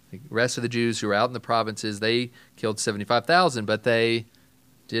 the rest of the Jews who were out in the provinces, they killed 75,000, but they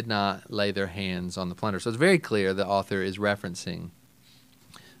did not lay their hands on the plunder. So it's very clear the author is referencing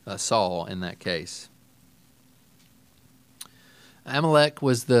Saul in that case. Amalek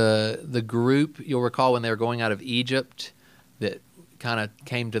was the group, you'll recall, when they were going out of Egypt, that kind of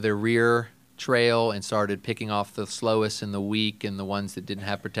came to their rear trail and started picking off the slowest and the weak and the ones that didn't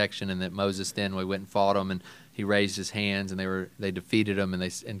have protection, and that Moses then we went and fought them, and he raised his hands, and they defeated them,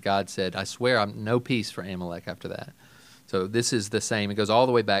 and God said, I swear I'm no peace for Amalek after that. So this is the same. It goes all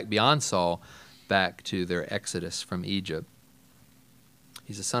the way back beyond Saul, back to their exodus from Egypt.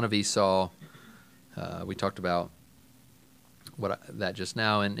 He's a son of Esau. We talked about that just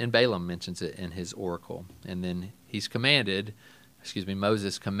now, and Balaam mentions it in his oracle. And then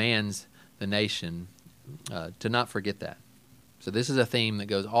Moses commands the nation to not forget that. So this is a theme that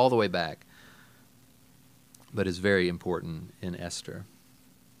goes all the way back, but is very important in Esther.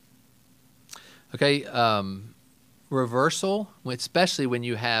 Okay, reversal, especially when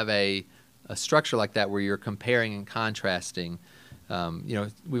you have a structure like that where you're comparing and contrasting.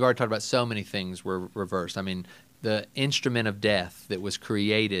 We've already talked about so many things were reversed. I mean, the instrument of death that was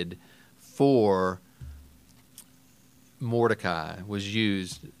created for Mordecai was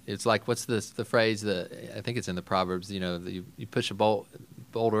used. It's like, what's the phrase that I think it's in the Proverbs? You push a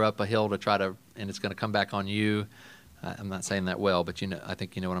boulder up a hill and it's going to come back on you. I'm not saying that well, but I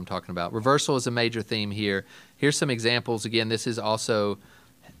think you know what I'm talking about. Reversal is a major theme here. Here's some examples. Again, this is also,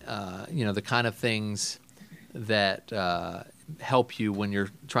 the kind of things that help you when you're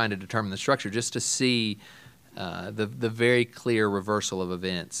trying to determine the structure, just to see the very clear reversal of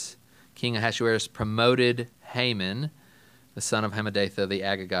events. King Ahasuerus promoted Haman, the son of Hammedatha, the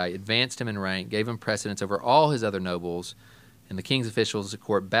Agagite, advanced him in rank, gave him precedence over all his other nobles, and the king's officials of the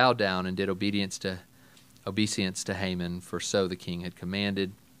court bowed down and did obeisance to Haman, for so the king had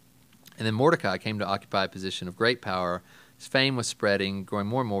commanded. And then Mordecai came to occupy a position of great power. His fame was spreading, growing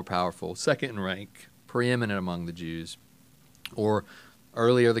more and more powerful, second in rank, preeminent among the Jews. Or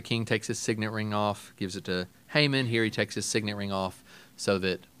earlier, the king takes his signet ring off, gives it to Haman. Here he takes his signet ring off so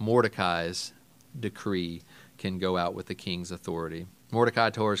that Mordecai's decree can go out with the king's authority.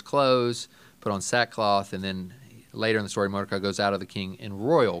 Mordecai tore his clothes, put on sackcloth, and then later in the story, Mordecai goes out of the king in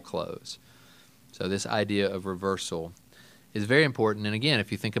royal clothes. So this idea of reversal is very important. And again,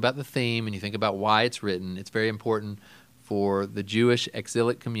 if you think about the theme and you think about why it's written, it's very important for the Jewish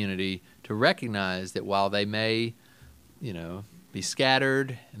exilic community to recognize that while they may, be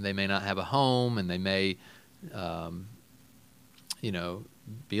scattered, and they may not have a home, and they may,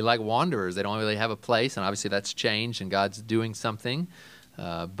 be like wanderers. They don't really have a place, and obviously that's changed, and God's doing something.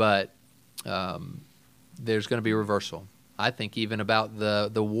 But there's going to be a reversal. I think even about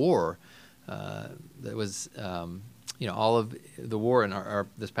the war that was, all of the war in our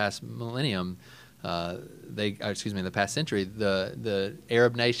this past millennium. In the past century, the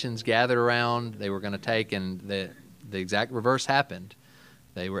Arab nations gathered around. They were going to take, and the exact reverse happened.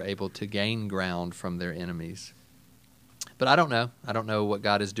 They were able to gain ground from their enemies. But I don't know. I don't know what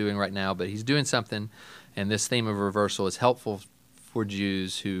God is doing right now, but he's doing something, and this theme of reversal is helpful for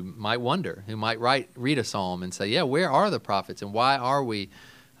Jews who might wonder, who might read a psalm and say, yeah, where are the prophets, and why are we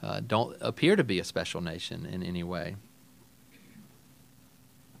don't appear to be a special nation in any way?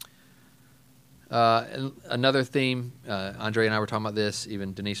 Another theme, Andre and I were talking about this,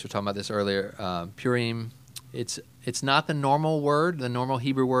 even Denise was talking about this earlier, Purim. It's not the normal word, the normal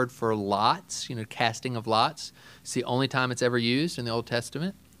Hebrew word for lots, casting of lots. It's the only time it's ever used in the Old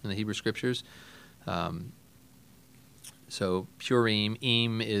Testament, in the Hebrew Scriptures. So Purim,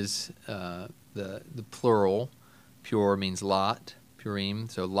 im is the plural. Pure means lot, Purim,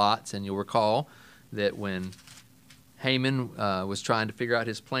 so lots. And you'll recall that when Haman was trying to figure out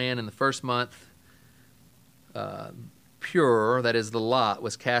his plan in the first month, Pur, that is the lot,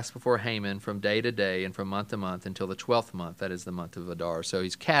 was cast before Haman from day to day and from month to month until the 12th month, that is the month of Adar. So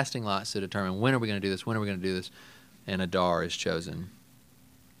he's casting lots to determine when are we going to do this, when are we going to do this, and Adar is chosen.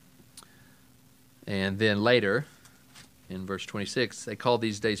 And then later, in verse 26, they called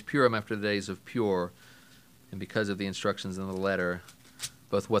these days Purim after the days of Pur, and because of the instructions in the letter,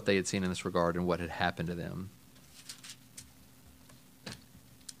 both what they had seen in this regard and what had happened to them.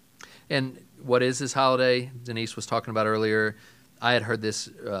 And what is this holiday Denise was talking about earlier? I had heard this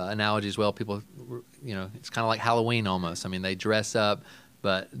analogy as well. People, it's kind of like Halloween almost. I mean, they dress up,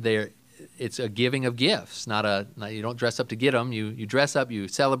 but it's a giving of gifts. You don't dress up to get them. You dress up, you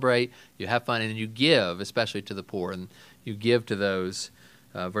celebrate, you have fun, and then you give, especially to the poor, and you give to those.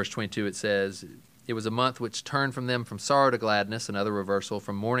 Verse 22, it says, "It was a month which turned from them from sorrow to gladness," another reversal,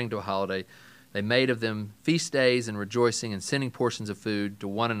 from mourning to a holiday. "They made of them feast days and rejoicing and sending portions of food to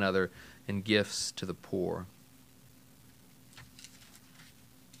one another and gifts to the poor."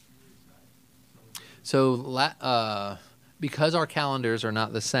 So because our calendars are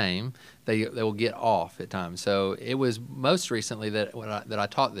not the same, they will get off at times. So it was most recently that I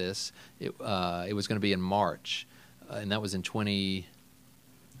taught this. It was going to be in March, and that was in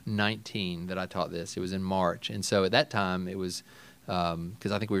 2019 that I taught this. It was in March, and so at that time it was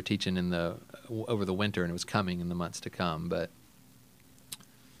because I think we were teaching over the winter, and it was coming in the months to come. But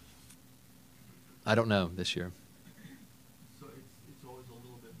I don't know this year. So it's always a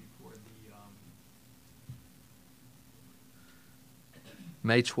little bit before the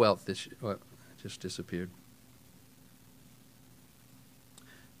May 12th this year. What? Just disappeared.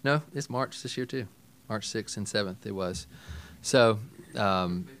 No, it's March this year too. March 6th and 7th it was. So,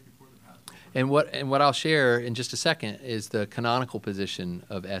 and what I'll share in just a second is the canonical position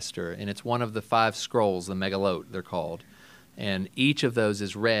of Esther, and it's one of the 5 scrolls, the Megillot they're called, and each of those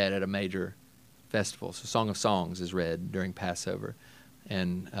is read at a major festival. So Song of Songs is read during Passover,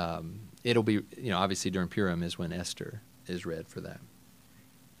 and it'll be, obviously during Purim is when Esther is read for that.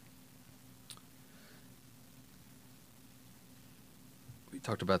 We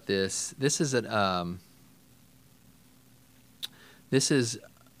talked about this. This is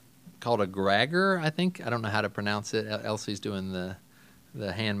called a gragger, I think. I don't know how to pronounce it. Elsie's doing the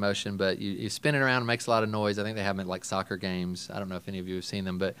hand motion, but you spin it around, it makes a lot of noise. I think they have them at like soccer games. I don't know if any of you have seen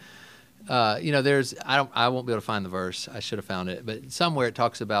them, but I won't be able to find the verse. I should have found it, but somewhere it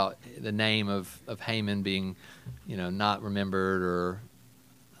talks about the name of Haman being, not remembered, or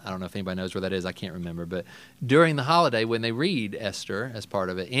I don't know if anybody knows where that is. I can't remember. But during the holiday, when they read Esther as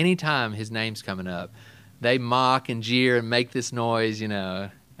part of it, anytime his name's coming up, they mock and jeer and make this noise.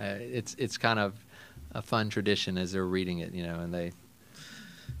 It's kind of a fun tradition as they're reading it. And they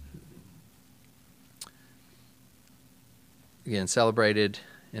again celebrated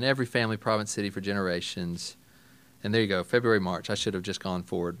in every family, province, city for generations. And there you go, February, March. I should have just gone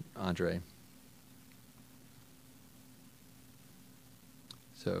forward, Andre.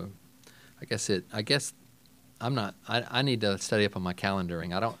 So, I guess I'm not. I need to study up on my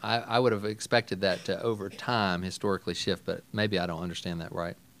calendaring. I would have expected that to over time historically shift, but maybe I don't understand that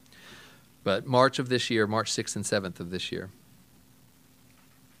right. But March of this year, March 6th and 7th of this year.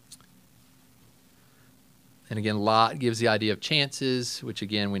 And again, lot gives the idea of chances, which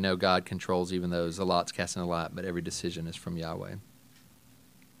again we know God controls even those. A lot's casting a lot, but every decision is from Yahweh.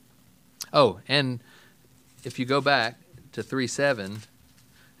 Oh, and if you go back to 3:7.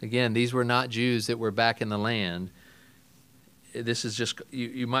 Again, these were not Jews that were back in the land. This is just,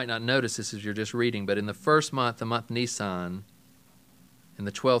 you might not notice this as you're just reading, but in the first month, the month Nisan, in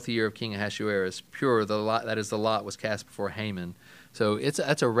the 12th year of King Ahasuerus, the lot was cast before Haman. So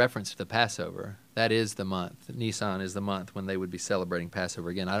that's a reference to the Passover. That is the month. Nisan is the month when they would be celebrating Passover.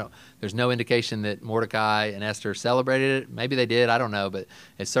 Again, there's no indication that Mordecai and Esther celebrated it. Maybe they did, I don't know, but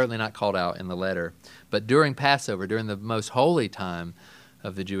it's certainly not called out in the letter. But during Passover, during the most holy time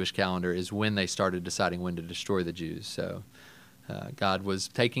of the Jewish calendar, is when they started deciding when to destroy the Jews. So God was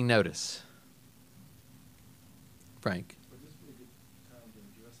taking notice. Frank. Would this be a good time to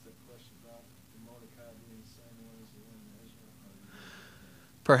address that question about Mordecai being the same one as the one in Ezra?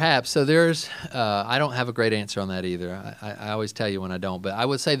 Perhaps. So there's, I don't have a great answer on that either. I always tell you when I don't, but I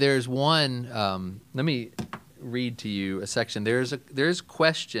would say there's one, let me read to you a section. There's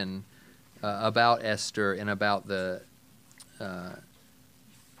question about Esther and about the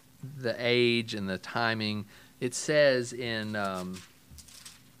age and the timing. It says in,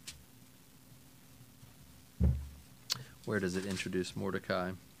 where does it introduce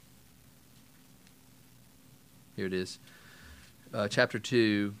Mordecai? Here it is. Chapter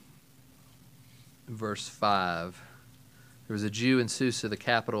 2, verse 5. There was a Jew in Susa, the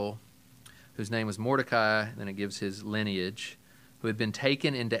capital, whose name was Mordecai, and then it gives his lineage, who had been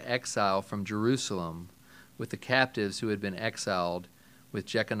taken into exile from Jerusalem with the captives who had been exiled with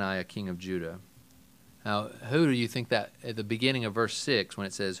Jeconiah, king of Judah. Now, who do you think that, at the beginning of verse 6, when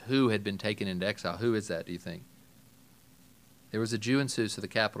it says who had been taken into exile, who is that, do you think? There was a Jew in Susa, the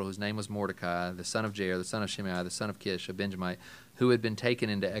capital, whose name was Mordecai, the son of Jair, the son of Shimei, the son of Kish, a Benjamite, who had been taken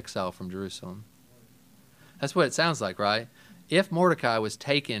into exile from Jerusalem. That's what it sounds like, right? if Mordecai was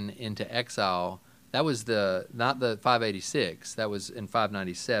taken into exile, that was not the 586, that was in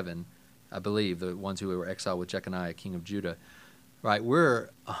 597, I believe, the ones who were exiled with Jeconiah, king of Judah. Right, we're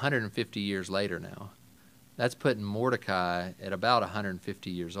 150 years later now. That's putting Mordecai at about 150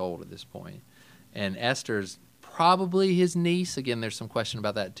 years old at this point. And Esther's probably his niece. Again, there's some question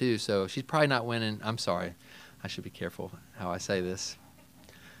about that too. So she's probably not winning. I'm sorry. I should be careful how I say this.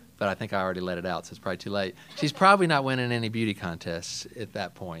 But I think I already let it out, so it's probably too late. She's probably not winning any beauty contests at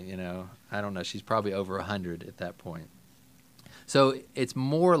that point, you know. I don't know. She's probably over 100 at that point. So it's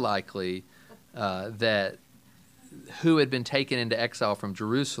more likely that who had been taken into exile from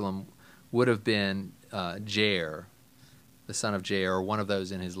Jerusalem would have been Jair, the son of Jair, or one of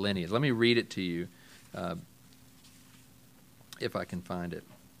those in his lineage. Let me read it to you, if I can find it.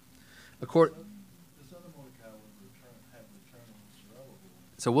 The son of Mordecai would have returned Zerubbabel.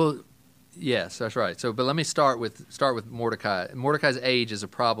 So yes, that's right. So, but let me start with Mordecai. Mordecai's age is a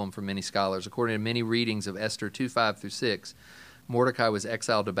problem for many scholars. According to many readings of Esther 2:5 through 6, Mordecai was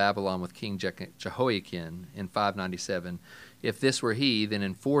exiled to Babylon with King Jehoiakim in 597. If this were he, then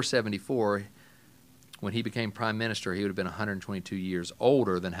in 474, when he became prime minister, he would have been 122 years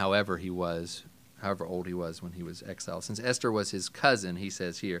older than however old he was when he was exiled. Since Esther was his cousin, he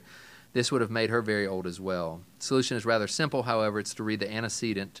says here, this would have made her very old as well. The solution is rather simple, however. It's to read the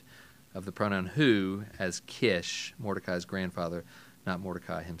antecedent of the pronoun who as Kish, Mordecai's grandfather, not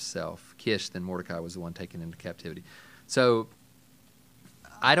Mordecai himself. Kish, then Mordecai was the one taken into captivity. So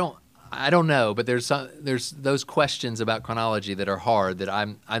I don't know, but there's those questions about chronology that are hard that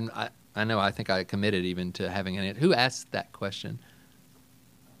I think I committed even to having an answer. Who asked that question?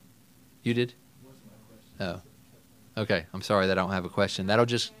 You did? Oh. Okay, I'm sorry that I don't have a question. That'll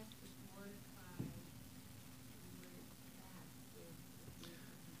just...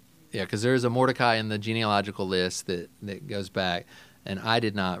 Yeah, because there's a Mordecai in the genealogical list that goes back, and I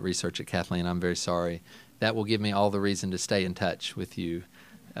did not research it, Kathleen. I'm very sorry. That will give me all the reason to stay in touch with you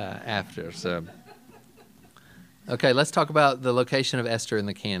after. So, okay, let's talk about the location of Esther in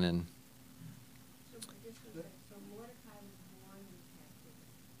the canon.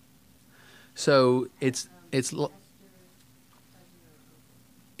 So it's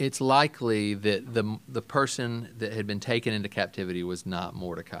likely that the person that had been taken into captivity was not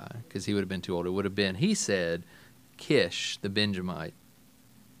Mordecai, because he would have been too old. It would have been, he said, Kish, the Benjamite,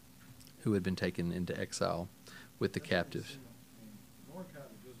 who had been taken into exile with the captives. Mordecai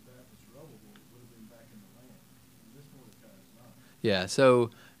that goes back with Zerubbabel would have been back in the land. This Mordecai is not. Yeah,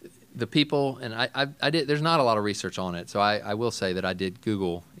 so the people, and I did, there's not a lot of research on it, so I will say that I did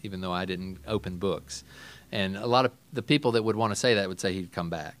Google, even though I didn't open books. And a lot of the people that would want to say that would say he'd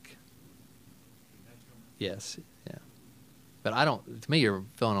come back. Yes, yeah. But to me, you're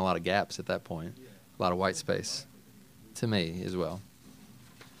filling a lot of gaps at that point, a lot of white space, to me as well.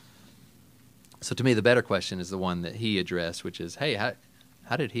 So to me, the better question is the one that he addressed, which is, hey,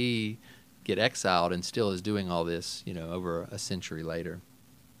 how did he get exiled and still is doing all this, over a century later?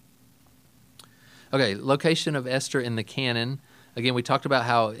 Okay, location of Esther in the canon. Again, we talked about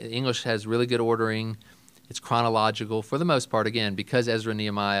how English has really good ordering. It's chronological for the most part, again, because Ezra and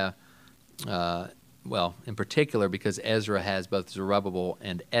Nehemiah, in particular because Ezra has both Zerubbabel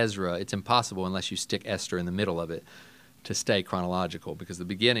and Ezra, it's impossible unless you stick Esther in the middle of it to stay chronological, because the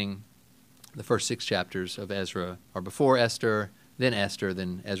beginning, the first 6 chapters of Ezra are before Esther, then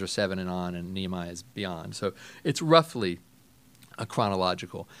Ezra 7 and on, and Nehemiah is beyond. So it's roughly a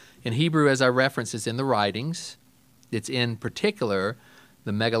chronological. In Hebrew, as I referenced, it's in the writings. It's in particular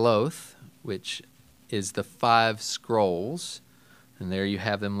the Megilloth, which is the 5 scrolls, and there you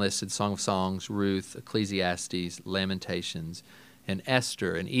have them listed: Song of Songs, Ruth, Ecclesiastes, Lamentations, and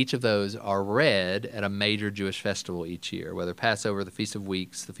Esther. And each of those are read at a major Jewish festival each year, whether Passover, the Feast of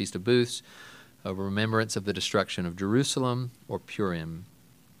Weeks, the Feast of Booths, a remembrance of the destruction of Jerusalem, or Purim.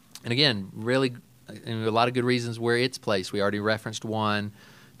 And again, really, a lot of good reasons where it's placed. We already referenced one,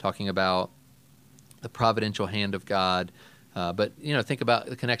 talking about the providential hand of God. But think about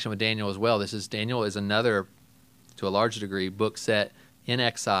the connection with Daniel as well. Daniel is another, to a large degree, book set in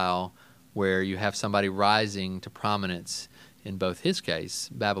exile, where you have somebody rising to prominence in both his case,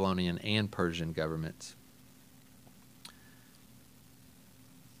 Babylonian and Persian governments.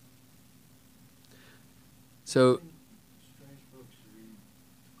 So, Strange books you read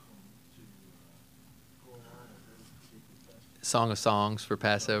to go along with those particular festivals. Song of Songs for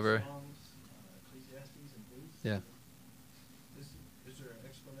Passover. Songs, Ecclesiastes and Booths. Yeah. Is there an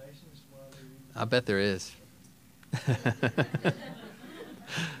explanation as to why they read? I bet there is.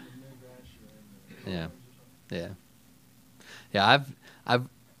 Yeah. I've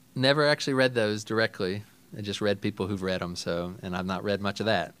never actually read those directly, I just read people who've read them, and I've not read much of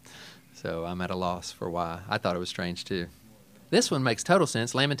that. So I'm at a loss for why. I thought it was strange too. This one makes total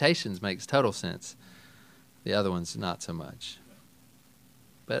sense. Lamentations makes total sense. The other one's not so much.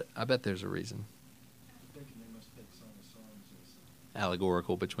 But I bet there's a reason. I'm thinking they must take Song of Songs as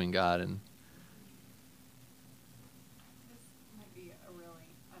Allegorical between God and... This might be a really,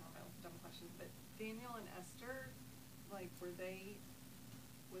 I don't know, dumb question, but Daniel and Esther, like,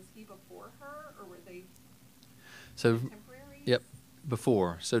 was he before her, or were they So, contemporaries? yep,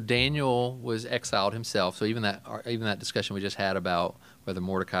 before. So Daniel was exiled himself. So even that discussion we just had about whether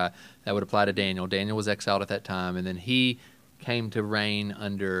Mordecai, that would apply to Daniel. Daniel was exiled at that time, and then he came to reign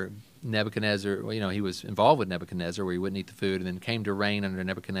under Nebuchadnezzar. Well, he was involved with Nebuchadnezzar where he wouldn't eat the food, and then came to reign under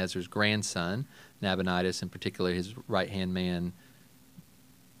Nebuchadnezzar's grandson, Nabonidus, in particular his right-hand man,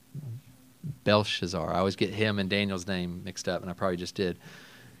 Belshazzar. I always get him and Daniel's name mixed up, and I probably just did.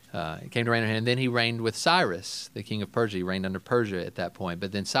 He came to reign under him, and then he reigned with Cyrus, the king of Persia. He reigned under Persia at that point.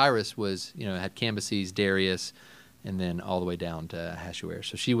 But then Cyrus was, had Cambyses, Darius, and then all the way down to Ahasuerus.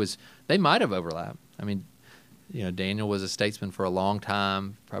 So they might have overlapped. I mean, Daniel was a statesman for a long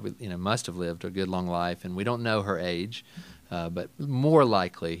time, probably, must have lived a good long life, and we don't know her age, but more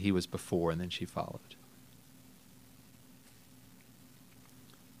likely he was before and then she followed.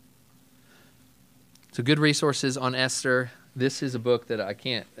 So good resources on Esther. This is a book that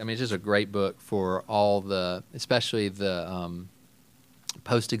it's just a great book for especially the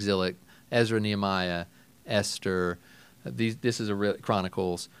post-exilic, Ezra, Nehemiah, Esther. This is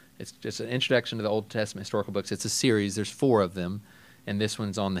Chronicles. It's just an introduction to the Old Testament historical books. It's a series. There's 4 of them, and this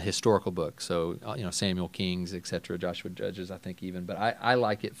one's on the historical book. So, Samuel, Kings, etc., Joshua, Judges, I think even. But I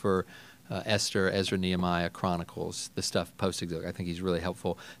like it for Esther, Ezra, Nehemiah, Chronicles, the stuff post-exilic. I think he's really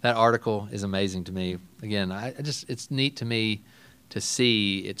helpful. That article is amazing to me. Again, it's neat to me to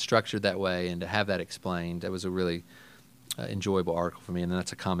see it structured that way and to have that explained. That was a really enjoyable article for me, and then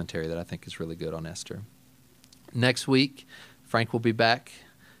that's a commentary that I think is really good on Esther. Next week, Frank will be back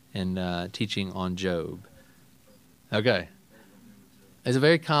and teaching on Job. Okay. It's a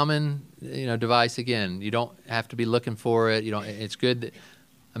very common, device. Again, you don't have to be looking for it. It's good that,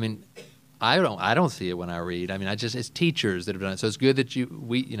 I don't see it when I read. It's teachers that have done it. So it's good that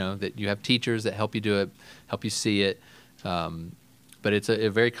that you have teachers that help you do it, help you see it. But it's a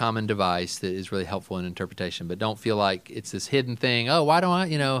very common device that is really helpful in interpretation. But don't feel like it's this hidden thing. Oh, why don't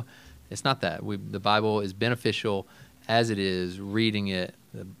I? It's not that. The Bible is beneficial as it is. Reading it.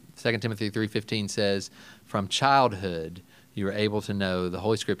 2 Timothy 3:15 says, "From childhood you are able to know the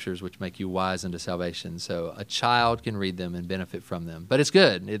Holy Scriptures, which make you wise unto salvation." So a child can read them and benefit from them. But it's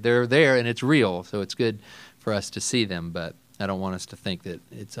good. They're there and it's real. So it's good for us to see them. But I don't want us to think that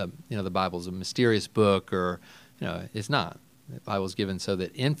it's the Bible's a mysterious book or, it's not. The Bible's given so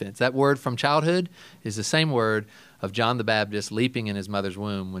that infants, that word from childhood is the same word of John the Baptist leaping in his mother's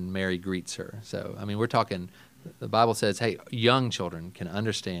womb when Mary greets her. So, we're talking, the Bible says, hey, young children can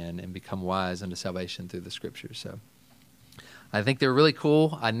understand and become wise unto salvation through the Scriptures. So I think they're really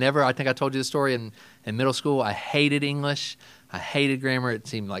cool. I think I told you the story in middle school. I hated English. I hated grammar. It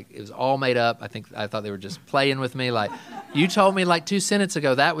seemed like it was all made up. I thought they were just playing with me. Like, you told me like 2 sentences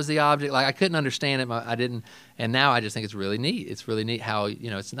ago that was the object. Like, I couldn't understand it. I didn't. And now I just think it's really neat. It's really neat how,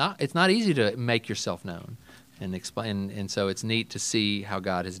 it's not easy to make yourself known and explain. And so it's neat to see how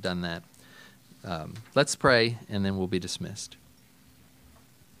God has done that. Let's pray, and then we'll be dismissed.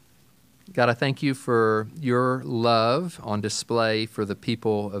 God, I thank you for your love on display for the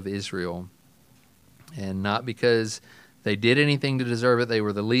people of Israel. And not because they did anything to deserve it. They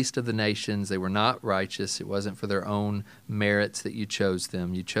were the least of the nations. They were not righteous. It wasn't for their own merits that you chose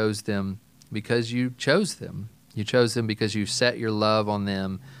them. You chose them because you chose them. You chose them because you set your love on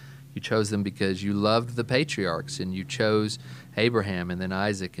them. You chose them because you loved the patriarchs, and you chose Abraham and then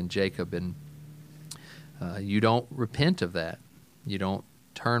Isaac and Jacob. And you don't repent of that. You don't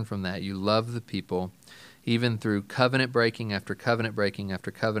turn from that. You love the people, even through covenant breaking after covenant breaking after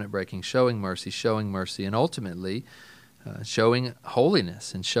covenant breaking, showing mercy, and ultimately showing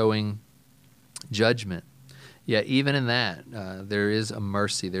holiness and showing judgment. Yet even in that, there is a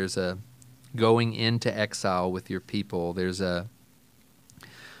mercy. There's a going into exile with your people. There's a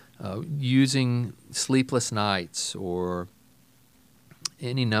using sleepless nights or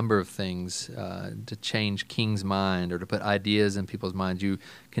any number of things to change king's mind or to put ideas in people's minds. You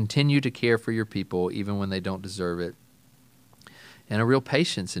continue to care for your people even when they don't deserve it. And a real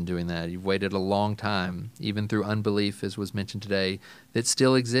patience in doing that. You've waited a long time, even through unbelief, as was mentioned today, that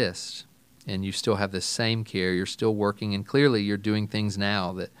still exists. And you still have the same care. You're still working, and clearly you're doing things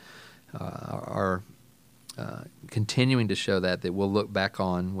now that are continuing to show that we'll look back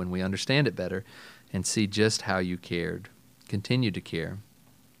on when we understand it better and see just how you cared. Continue to care.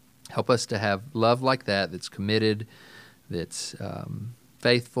 Help us to have love like that, that's committed, that's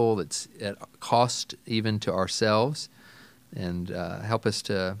faithful, that's at cost even to ourselves, and help us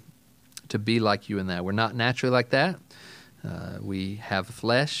to be like you in that. We're not naturally like that. We have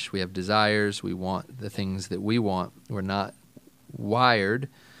flesh, we have desires, we want the things that we want. We're not wired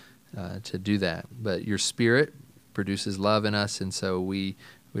to do that. But your Spirit produces love in us, and so we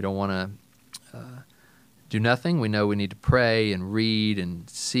don't want to do nothing. We know we need to pray and read and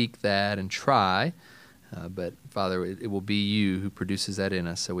seek that and try. But Father, it will be you who produces that in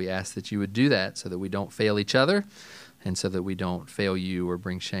us. So we ask that you would do that so that we don't fail each other and so that we don't fail you or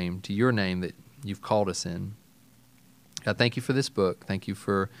bring shame to your name that you've called us in. God, thank you for this book. Thank you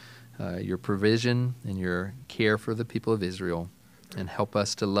for your provision and your care for the people of Israel. And help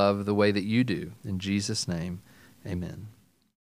us to love the way that you do. In Jesus' name, amen.